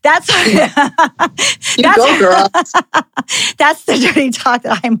 Yeah. That's go, girl. That's the dirty talk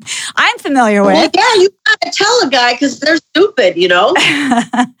that I'm familiar with. Well, yeah, you gotta tell a guy because they're stupid,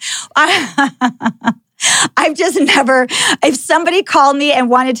 I've just never, if somebody called me and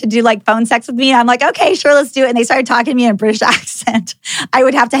wanted to do like phone sex with me, I'm like, okay, sure, let's do it. And they started talking to me in a British accent, I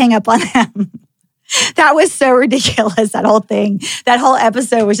would have to hang up on them. That was so ridiculous, that whole thing. That whole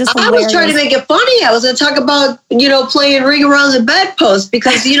episode was just hilarious. I was trying to make it funny. I was going to talk about, playing Ring Around the Bedpost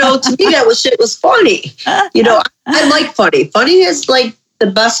because, to me, that shit was funny. I like funny. Funny is like the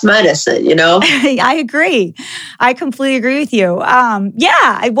best medicine, I agree. I completely agree with you.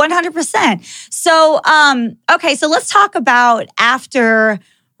 100%. So, okay, so let's talk about after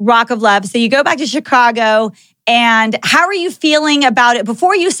Rock of Love. So you go back to Chicago, and how are you feeling about it?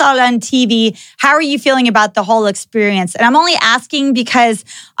 Before you saw it on TV, how are you feeling about the whole experience? And I'm only asking because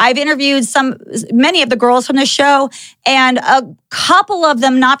I've interviewed many of the girls from the show, and a couple of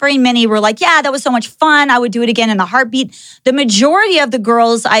them, not very many, were like, yeah, that was so much fun. I would do it again in a heartbeat. The majority of the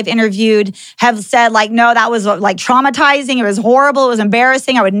girls I've interviewed have said like, no, that was like traumatizing. It was horrible. It was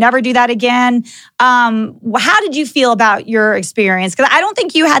embarrassing. I would never do that again. How did you feel about your experience? Because I don't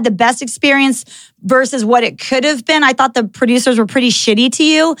think you had the best experience versus what it could have been. I thought the producers were pretty shitty to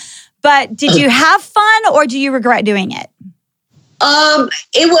you, but did you have fun or do you regret doing it? I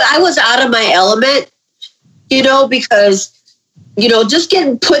was out of my element, because, just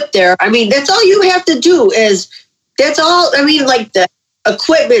getting put there. I mean, that's all you have to do that's all. I mean, like the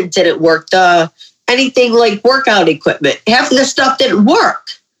equipment didn't work. Anything like workout equipment, half of the stuff didn't work,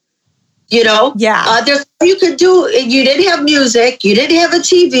 Yeah. There's you could do. You didn't have music. You didn't have a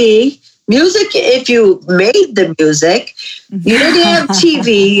TV. Music, if you made the music, you didn't have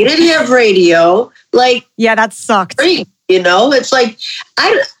TV, you didn't have radio. Like, yeah, that sucked. It's like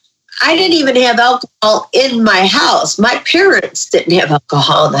I didn't even have alcohol in my house. My parents didn't have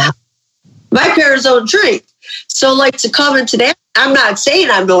alcohol in the house. My parents don't drink. So, like, to come into that, I'm not saying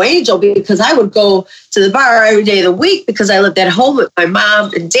I'm no angel because I would go to the bar every day of the week because I lived at home with my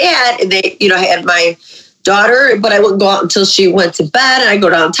mom and dad, and they, I had my daughter, but I wouldn't go out until she went to bed and I go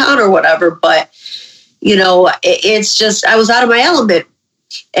downtown or whatever. But, it's just, I was out of my element.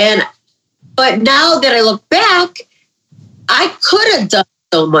 But now that I look back, I could have done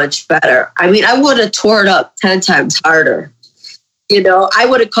so much better. I mean, I would have tore it up 10 times harder. I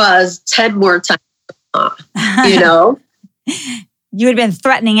would have caused 10 more times. You would have been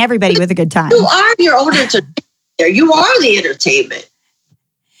threatening everybody with a good time. You are your own entertainment. You are the entertainment.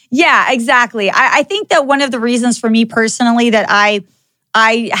 Yeah, exactly. I think that one of the reasons for me personally that I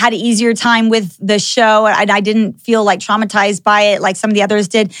had an easier time with the show and I didn't feel like traumatized by it like some of the others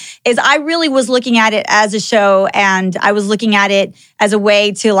did is I really was looking at it as a show and I was looking at it as a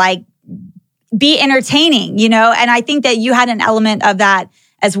way to like be entertaining, and I think that you had an element of that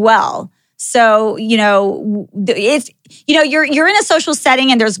as well. So, it's, you're in a social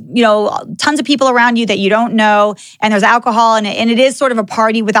setting and there's, tons of people around you that you don't know and there's alcohol and it is sort of a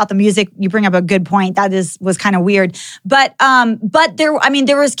party without the music. You bring up a good point. That was kind of weird. But there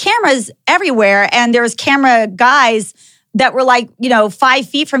was cameras everywhere and there was camera guys that were like, 5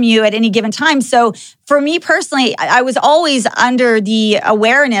 feet from you at any given time. So for me personally, I was always under the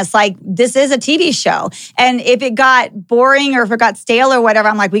awareness, like this is a TV show. And if it got boring or if it got stale or whatever,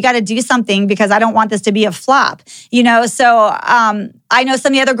 I'm like, we got to do something because I don't want this to be a flop, So I know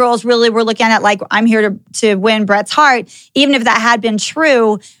some of the other girls really were looking at it like, I'm here to win Brett's heart. Even if that had been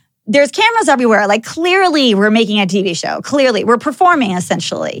true, there's cameras everywhere. Like clearly we're making a TV show. Clearly we're performing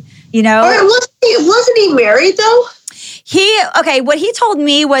essentially, Wasn't he married though? What he told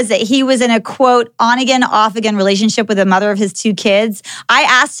me was that he was in a quote, on again, off again relationship with the mother of his 2 kids. I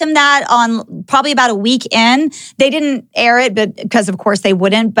asked him that on probably about a week in. They didn't air it, but because of course they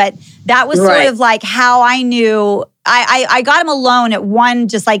wouldn't. But that was sort of like how I knew. I got him alone at one,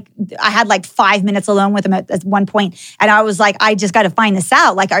 just like I had like 5 minutes alone with him at one point. And I was like, I just got to find this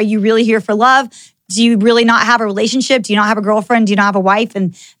out. Like, are you really here for love? Do you really not have a relationship? Do you not have a girlfriend? Do you not have a wife?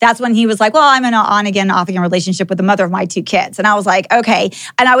 And that's when he was like, well, I'm in an on again, off again relationship with the mother of my 2 kids. And I was like, okay.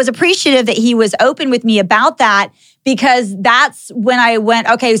 And I was appreciative that he was open with me about that, because that's when I went,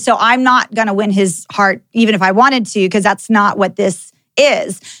 okay, so I'm not going to win his heart, even if I wanted to, because that's not what this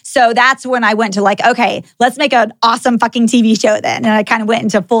is. So that's when I went to like, okay, let's make an awesome fucking TV show then. And I kind of went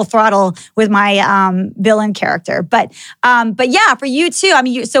into full throttle with my villain character. But yeah, for you too. I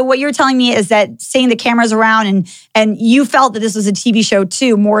mean, so what you're telling me is that seeing the cameras around and you felt that this was a TV show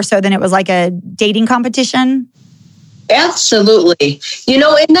too, more so than it was like a dating competition? Absolutely. And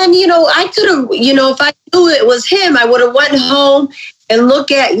then, I could have, if I knew it was him, I would have went home and look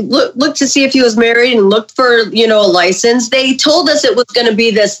to see if he was married and looked for, a license. They told us it was going to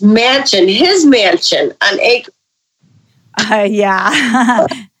be this mansion, his mansion on acre. Yeah.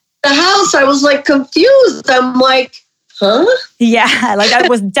 The house, I was like confused. I'm like, huh? Yeah, like that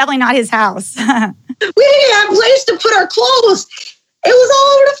was definitely not his house. We didn't have a place to put our clothes. It was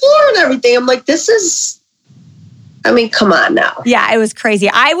all over the floor and everything. I'm like, come on now. Yeah, it was crazy.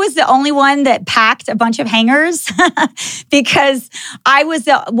 I was the only one that packed a bunch of hangers because I was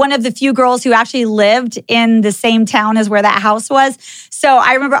one of the few girls who actually lived in the same town as where that house was. So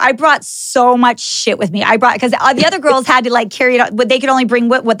I remember I brought so much shit with me. Because the other girls had to like carry it, but they could only bring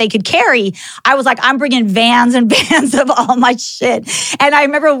what they could carry. I was like, I'm bringing vans and vans of all my shit. And I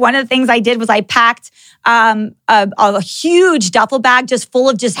remember one of the things I did was I packed a huge duffel bag just full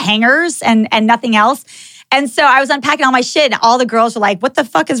of just hangers and nothing else. And so I was unpacking all my shit and all the girls were like, what the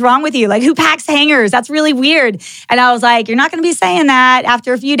fuck is wrong with you? Like, who packs hangers? That's really weird. And I was like, you're not going to be saying that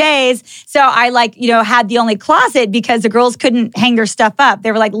after a few days. So I had the only closet because the girls couldn't hang their stuff up.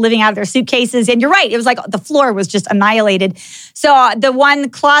 They were like living out of their suitcases. And you're right. It was like the floor was just annihilated. So the one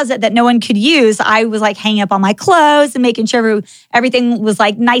closet that no one could use, I was like hanging up all my clothes and making sure everything was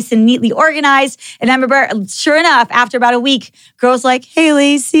like nice and neatly organized. And I remember, sure enough, after about a week, girls like, hey,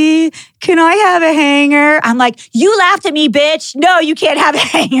 Lacey, can I have a hanger? I'm like, you laughed at me, bitch. No, you can't have a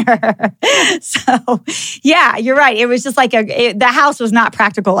hanger. So, yeah, you're right. It was just like the house was not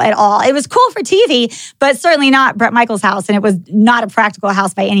practical at all. It was cool for TV, but certainly not Bret Michaels' house. And it was not a practical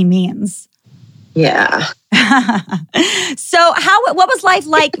house by any means. Yeah. So what was life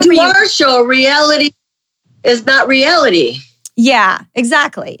like for you? Our show, reality is not reality. Yeah,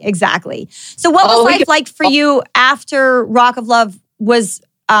 exactly. So what was life like for you after Rock of Love was...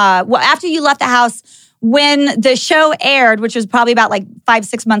 after you left the house, when the show aired, which was probably about like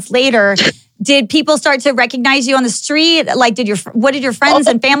 5-6 months later, did people start to recognize you on the street? Like, what did your friends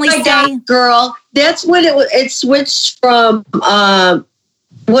and family say? God, girl, that's when it switched from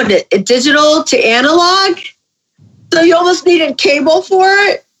digital to analog. So you almost needed cable for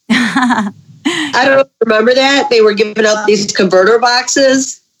it. I don't remember that. They were giving out these converter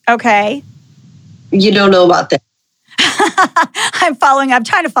boxes. Okay. You don't know about that. I'm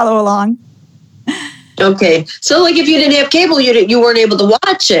trying to follow along. Okay. So like if you didn't have cable, you weren't able to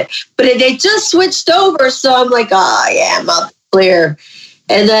watch it. But they just switched over. So I'm like, I'm up clear.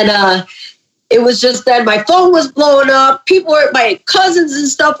 And then it was just that my phone was blowing up. My cousins and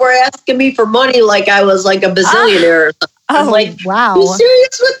stuff were asking me for money like I was like a bazillionaire. I was like, wow. You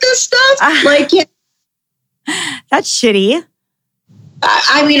serious with this stuff? Like, yeah. That's shitty.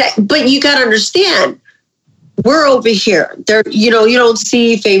 I mean, but you got to understand. We're over here. There, you don't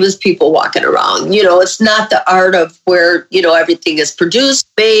see famous people walking around. It's not the art of where, everything is produced,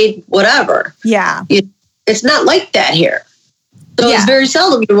 made, whatever. Yeah. It's not like that here. So it's very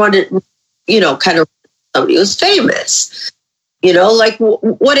seldom you want to, kind of somebody who's famous. Like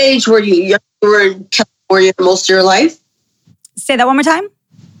what age were you? You were in California most of your life? Say that one more time.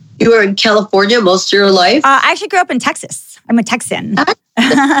 You were in California most of your life? I actually grew up in Texas. I'm a Texan. Why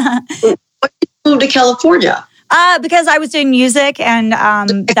did you move to California? Because I was doing music and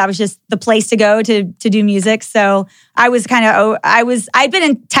that was just the place to go to do music. So I was I'd been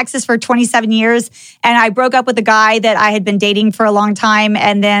in Texas for 27 years and I broke up with a guy that I had been dating for a long time.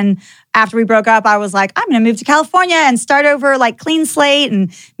 And then after we broke up, I was like, I'm going to move to California and start over, like clean slate, and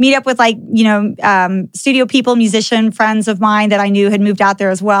meet up with like, studio people, musician friends of mine that I knew had moved out there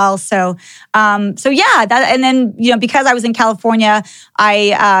as well. So yeah, and then, because I was in California,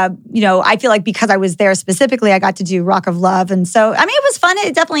 I feel like because I was there specifically, I got to do Rock of Love. And so, I mean, it was fun.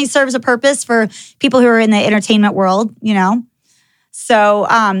 It definitely serves a purpose for people who are in the entertainment world, So,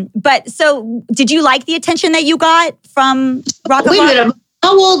 so did you like the attention that you got from Rock of Love? Wait a minute.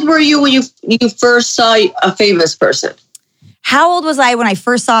 How old were you when you first saw a famous person? How old was I when I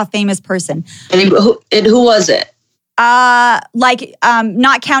first saw a famous person? And who was it? Not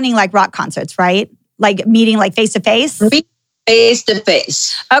counting like rock concerts, right? Like meeting like face to face? Face to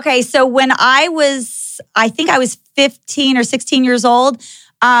face. Okay, so when I think I was 15 or 16 years old,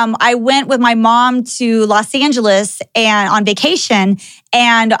 I went with my mom to Los Angeles and on vacation,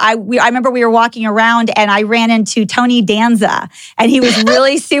 and I remember we were walking around, and I ran into Tony Danza, and he was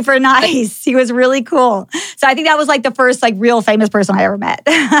really super nice. He was really cool. So I think that was like the first like real famous person I ever met.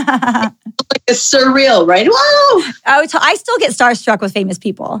 Like it's surreal, right? Whoa! I still get starstruck with famous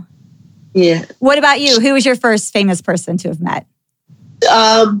people. Yeah. What about you? Who was your first famous person to have met?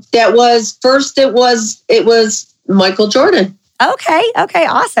 It was Michael Jordan. Okay,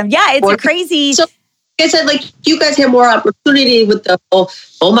 awesome. Yeah, it's a crazy... So, like I said, like, you guys have more opportunity with the, oh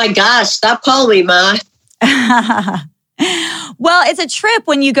my gosh, stop calling me, Ma. Well, it's a trip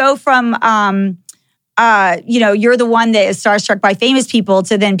when you go from, you're the one that is starstruck by famous people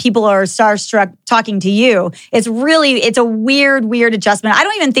to then people are starstruck talking to you. It's a weird adjustment. I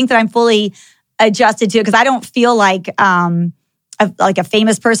don't even think that I'm fully adjusted to it because I don't feel like a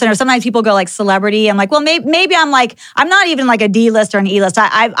famous person, or sometimes people go like celebrity. I'm like, well, maybe I'm not even like a D-list or an E-list.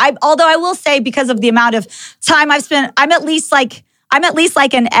 Although I will say, because of the amount of time I've spent, I'm at least like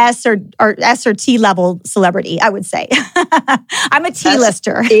an S or S or T level celebrity, I would say. I'm a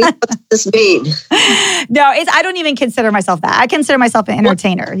T-lister. What's this mean? No, I don't even consider myself that. I consider myself an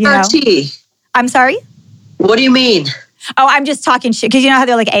entertainer. T? I'm sorry? What do you mean? Oh, I'm just talking shit. Because you know how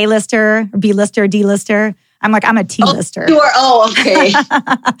they're like A-lister, or B-lister, D-lister? I'm a T-lister. Okay.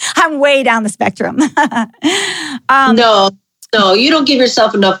 I'm way down the spectrum. No, you don't give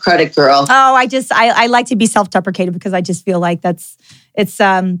yourself enough credit, girl. Oh, I like to be self-deprecated because I just feel like I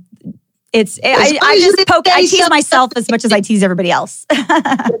tease myself as much as I tease everybody else.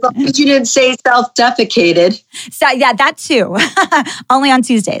 But you didn't say self-defecated. So yeah, that too. Only on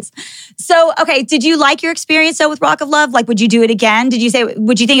Tuesdays. So, okay, did you like your experience though with Rock of Love? Like, would you do it again? Would you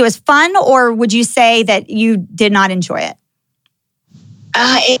think it was fun, or would you say that you did not enjoy it?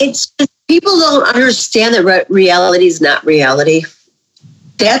 It's just, people don't understand that reality is not reality.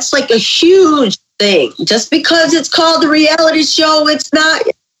 That's like a huge thing. Just because it's called a reality show, it's not,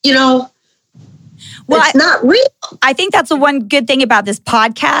 well, it's not real. I think that's the one good thing about this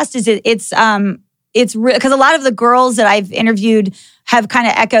podcast is it's real, because a lot of the girls that I've interviewed have kind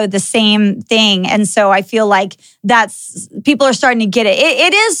of echoed the same thing. And so I feel like people are starting to get it.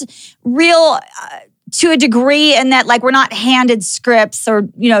 It is real to a degree, in that like we're not handed scripts, or,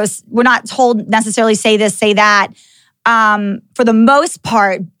 we're not told necessarily say this, say that. For the most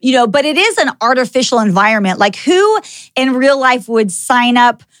part, but it is an artificial environment. Like, who in real life would sign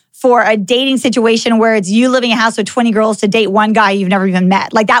up for a dating situation where it's you living in a house with 20 girls to date one guy you've never even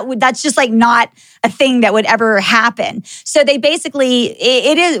met? Like that's just like not a thing that would ever happen. So they basically,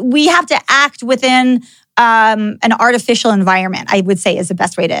 we have to act within an artificial environment, I would say, is the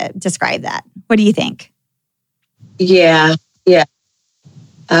best way to describe that. What do you think? Yeah.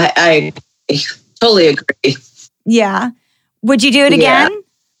 I totally agree. Yeah. Would you do it again?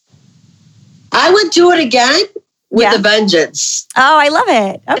 I would do it again with a vengeance. Oh, I love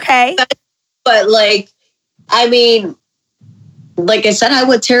it. Okay. But like I said, I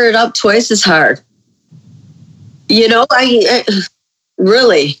would tear it up twice as hard. I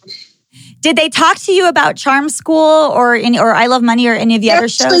really. Did they talk to you about Charm School or I Love Money or any of the other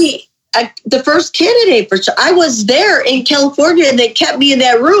shows? The first candidate for I was there in California, and they kept me in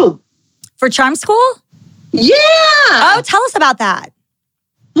that room. For Charm School? Yeah. Oh, tell us about that.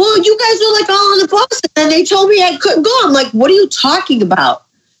 Well, you guys were like all on the bus, and they told me I couldn't go. I'm like, what are you talking about?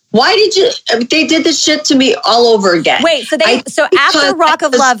 Why did you? They did this shit to me all over again. Wait, so after Rock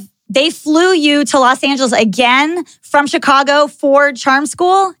of Love, they flew you to Los Angeles again from Chicago for Charm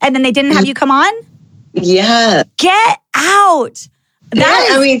School, and then they didn't have you come on? Yeah. Get out.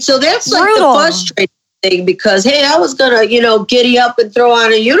 So that's brutal. Like the frustrating thing, because, hey, I was going to, giddy up and throw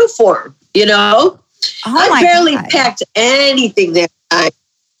on a uniform, I barely packed anything that time,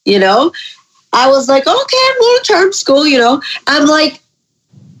 I was like, okay, I'm going to Charm School, I'm like,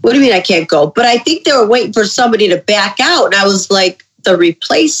 what do you mean I can't go? But I think they were waiting for somebody to back out. And I was like, the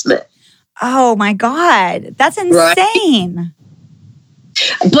replacement. Oh my God. That's insane.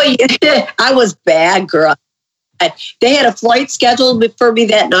 Right? But I was bad, girl. They had a flight scheduled for me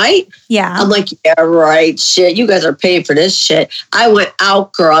that night. Yeah. I'm like, yeah, right. Shit, you guys are paying for this shit. I went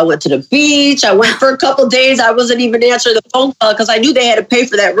out, girl. I went to the beach. I went for a couple of days. I wasn't even answering the phone call because I knew they had to pay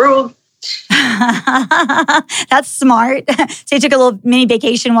for that room. That's smart. So you took a little mini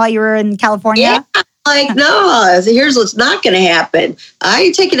vacation while you were in California? Yeah. Like, no, here's what's not going to happen. I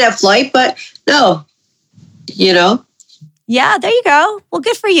ain't taking that flight, but no, you know. Yeah, there you go. Well,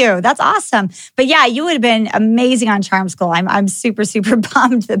 good for you. That's awesome. But yeah, you would have been amazing on Charm School. I'm super, super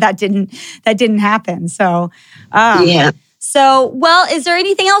bummed that didn't happen. So, yeah. So, well, is there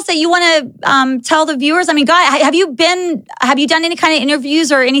anything else that you want to tell the viewers? I mean, God, have you done any kind of interviews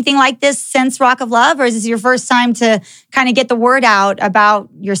or anything like this since Rock of Love, or is this your first time to kind of get the word out about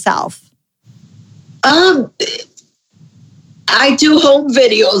yourself? I do home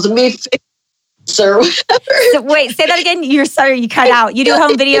videos of me. So wait, say that again. You cut out. You do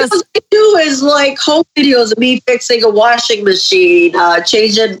home videos? What I do is like home videos of me fixing a washing machine,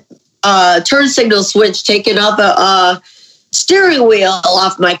 changing turn signal switch, taking off a steering wheel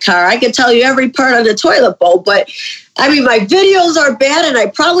off my car. I can tell you every part on the toilet bowl, but I mean, my videos are bad and I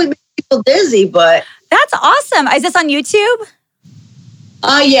probably make people dizzy, but. That's awesome. Is this on YouTube?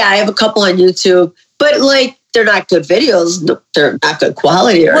 Yeah, I have a couple on YouTube, but like, they're not good videos. They're not good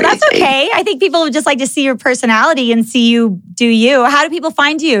quality or anything. That's okay. I think people would just like to see your personality and see you do you. How do people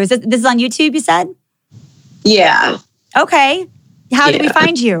find you? This is on YouTube, you said? Yeah. Okay. How do we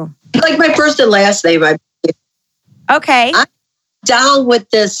find you? Like my first and last name. Okay. I'm down with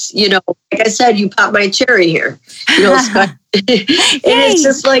this, you know, like I said, you popped my cherry here. You know, and it's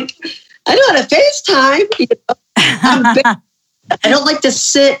just like, I know how to FaceTime. You know? I don't like to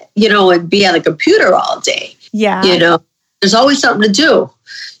sit, you know, and be on a computer all day. Yeah. You know, there's always something to do.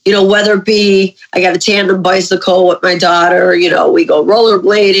 You know, whether it be I got a tandem bicycle with my daughter, you know, we go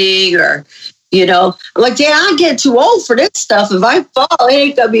rollerblading or, you know, I'm like, Dad, I'm getting too old for this stuff. If I fall, it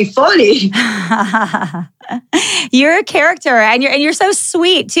ain't going to be funny. You're a character and you're so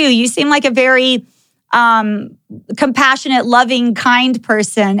sweet too. You seem like a very compassionate, loving, kind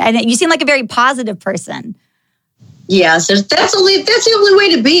person. And you seem like a very positive person. Yes, that's the only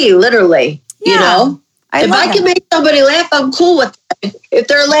way to be, literally. Yeah, you know, if I can make somebody laugh, I'm cool with it. If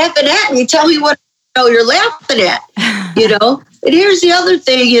they're laughing at me, tell me what you're laughing at. You know, and here's the other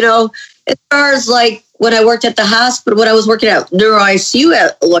thing. You know, as far as like when I worked at the hospital, when I was working at Neuro ICU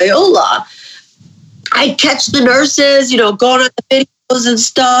at Loyola, I'd catch the nurses, you know, going on the videos and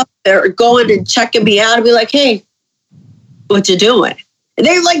stuff. They're going and checking me out and be like, "Hey, what you doing?" And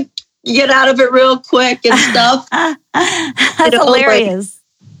they're like, you get out of it real quick and stuff. That's hilarious.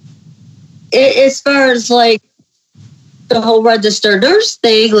 Like, as far as like the whole registered nurse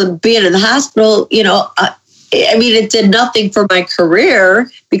thing and being in the hospital, you know, I mean, it did nothing for my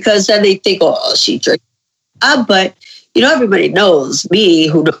career because then they think, oh, she drinks. But, you know, everybody knows me,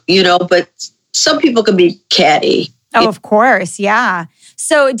 who, you know, but some people can be catty. Oh, of course. Yeah.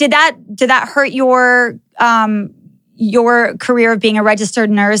 So did that hurt your career of being a registered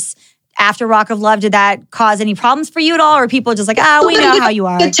nurse after Rock of Love? Did that cause any problems for you at all? Or people just like, we know how you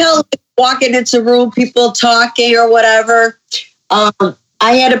are? I can tell walking into a room, people talking or whatever.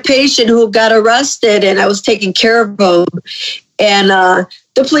 I had a patient who got arrested and I was taking care of him. And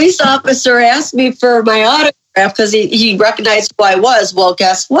the police officer asked me for my autograph because he recognized who I was. Well,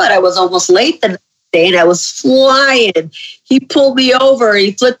 guess what? I was almost late the next day and I was flying. He pulled me over.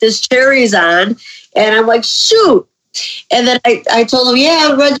 He flipped his cherries on. And I'm like, shoot. And then I told him, yeah,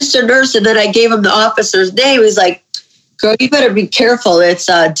 I'm a registered nurse. And then I gave him the officer's name. He's like, girl, you better be careful. It's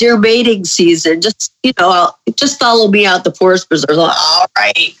deer mating season. Just, you know, just follow me out the forest preserve. Like, all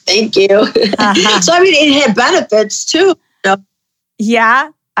right, thank you. So, I mean, it had benefits too. You know? Yeah,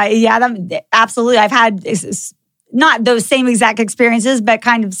 absolutely. I've had not those same exact experiences, but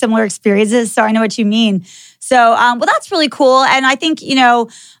kind of similar experiences. So I know what you mean. So, well, that's really cool. And I think,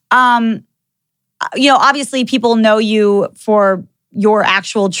 obviously people know you for your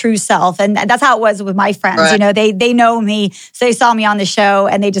actual true self. And that's how it was with my friends. Right. You know, they know me. So they saw me on the show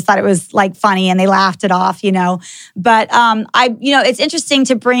and they just thought it was like funny and they laughed it off, you know. But it's interesting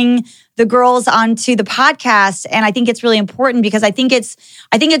to bring the girls onto the podcast. And I think it's really important because I think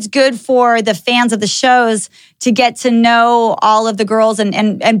it's good for the fans of the shows to get to know all of the girls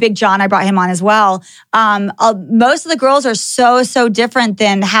and Big John, I brought him on as well. Most of the girls are so different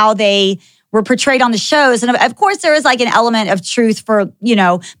than how they were portrayed on the shows. And of course, there is like an element of truth for,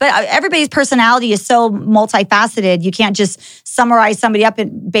 but everybody's personality is so multifaceted. You can't just summarize somebody up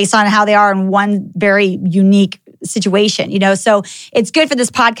based on how they are in one very unique situation, So it's good for this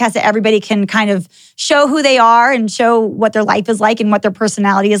podcast that everybody can kind of show who they are and show what their life is like and what their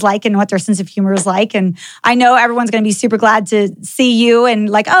personality is like and what their sense of humor is like. And I know everyone's going to be super glad to see you and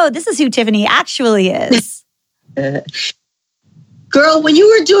like, oh, this is who Tiffany actually is. Girl, when you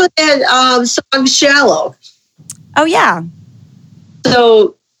were doing that song Shallow. Oh, yeah.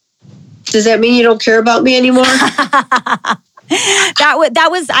 So does that mean you don't care about me anymore? That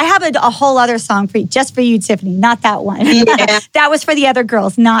was. I have a whole other song for you, just for you, Tiffany. Not that one. Yeah. That was for the other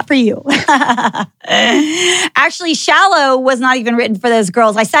girls, not for you. Actually, "Shallow" was not even written for those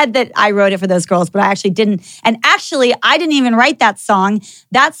girls. I said that I wrote it for those girls, but I actually didn't. And actually, I didn't even write that song.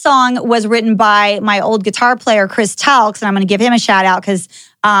 That song was written by my old guitar player, Chris Talks, and I'm going to give him a shout out because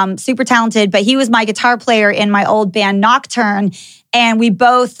super talented. But he was my guitar player in my old band Nocturne. And we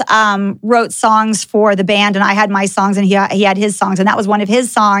both wrote songs for the band, and I had my songs, and he had his songs, and that was one of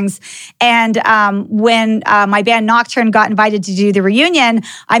his songs. And when my band Nocturne got invited to do the reunion,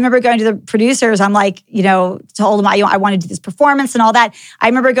 I remember going to the producers. I'm like, told them I want to do this performance and all that. I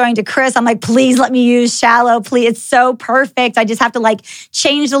remember going to Chris. I'm like, please let me use "Shallow, please. It's so perfect. I just have to like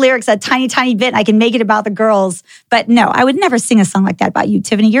change the lyrics a tiny, tiny bit, and I can make it about the girls." But no, I would never sing a song like that about you,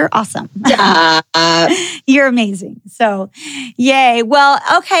 Tiffany. You're awesome. You're amazing. So, yeah. Well,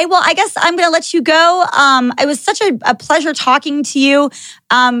 okay. Well, I guess I'm going to let you go. It was such a pleasure talking to you.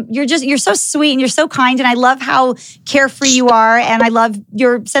 You're so sweet and you're so kind. And I love how carefree you are. And I love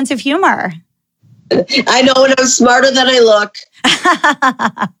your sense of humor. I know, and I'm smarter than I look.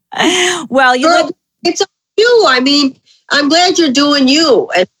 Well, it's you. I mean, I'm glad you're doing you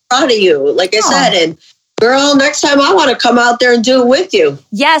and proud of you, like I said. And girl, next time I want to come out there and do it with you.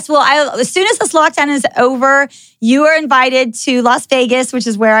 Yes. Well, as soon as this lockdown is over, you are invited to Las Vegas, which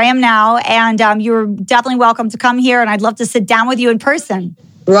is where I am now. And you're definitely welcome to come here. And I'd love to sit down with you in person.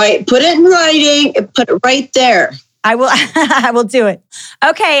 Right. Put it in writing and put it right there. I will. I will do it.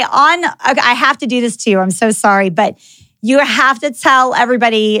 Okay. I have to do this to you. I'm so sorry. But you have to tell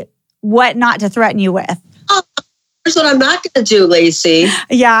everybody what not to threaten you with. Oh, here's what I'm not going to do, Lacey.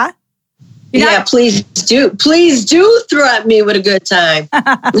 Yeah. Please do. Please do threaten me with a good time.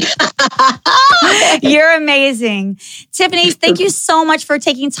 You're amazing. Tiffany, thank you so much for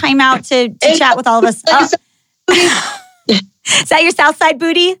taking time out to chat with all of us. Is that your Southside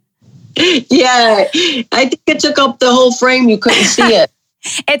booty? Yeah. I think it took up the whole frame. You couldn't see it.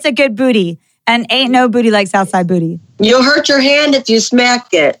 It's a good booty. And ain't no booty like Southside booty. You'll hurt your hand if you smack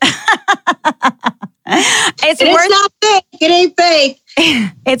it. It's not fake. It ain't fake.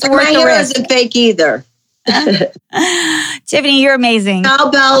 It's worth the risk. My hair isn't fake either. Tiffany, you're amazing.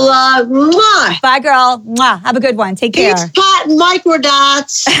 Ciao, Bella. Mwah. Bye, girl. Mwah. Have a good one. Take care. Peach pot and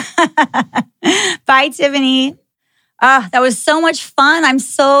microdots. Bye, Tiffany. That was so much fun. I'm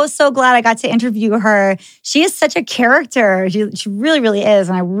so glad I got to interview her. She is such a character. She really, really is.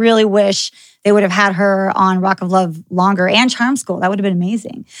 And I really wish they would have had her on Rock of Love longer and Charm School. That would have been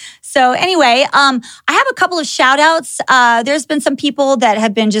amazing. So anyway, I have a couple of shout outs. There's been some people that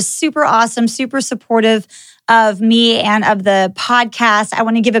have been just super awesome, super supportive of me and of the podcast. I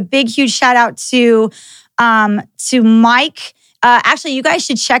want to give a big, huge shout out to Mike. Actually, you guys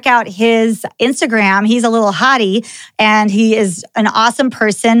should check out his Instagram. He's a little hottie, and he is an awesome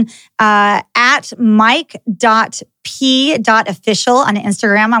person. At mike.p.official on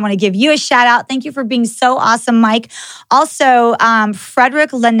Instagram. I want to give you a shout out. Thank you for being so awesome, Mike. Also,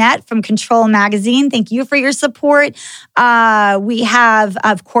 Frederick Lynette from Control Magazine. Thank you for your support. We have,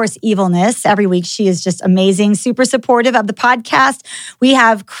 of course, Evilness. Every week, she is just amazing, super supportive of the podcast. We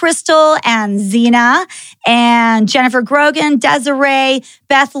have Crystal and Zena and Jennifer Grogan, Desiree,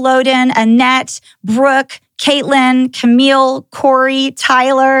 Beth Loden, Annette, Brooke, Caitlin, Camille, Corey,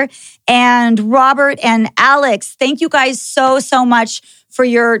 Tyler, and Robert and Alex. Thank you guys so much for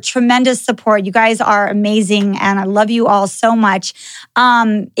your tremendous support. You guys are amazing, and I love you all so much.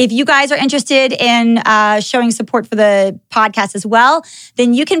 If you guys are interested in showing support for the podcast as well,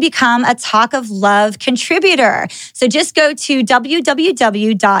 then you can become a Talk of Love contributor. So just go to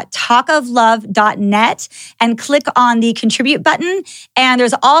www.talkoflove.net and click on the contribute button. And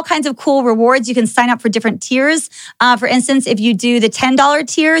there's all kinds of cool rewards. You can sign up for different tiers. For instance, if you do the $10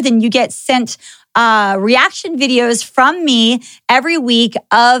 tier, then you get sent reaction videos from me every week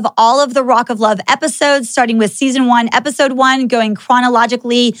of all of the Rock of Love episodes, starting with season 1, episode 1, going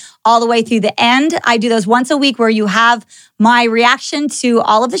chronologically all the way through the end. I do those once a week where you have my reaction to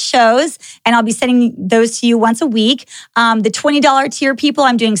all of the shows, and I'll be sending those to you once a week. The $20 tier people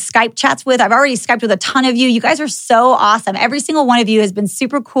I'm doing Skype chats with. I've already Skyped with a ton of you. You guys are so awesome. Every single one of you has been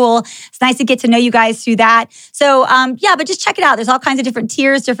super cool. It's nice to get to know you guys through that. So but just check it out. There's all kinds of different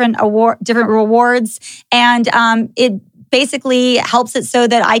tiers, different rewards rewards. And it basically helps it so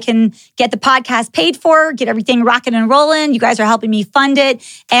that I can get the podcast paid for, get everything rocking and rolling. You guys are helping me fund it.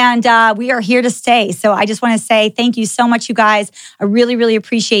 And we are here to stay. So I just want to say thank you so much, you guys. I really, really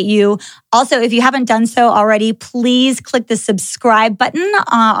appreciate you. Also, if you haven't done so already, please click the subscribe button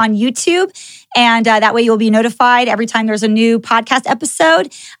on YouTube. And that way you'll be notified every time there's a new podcast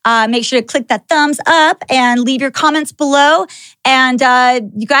episode. Make sure to click that thumbs up and leave your comments below. And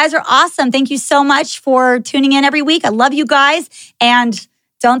you guys are awesome. Thank you so much for tuning in every week. I love you guys. And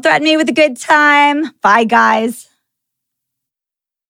don't threaten me with a good time. Bye, guys.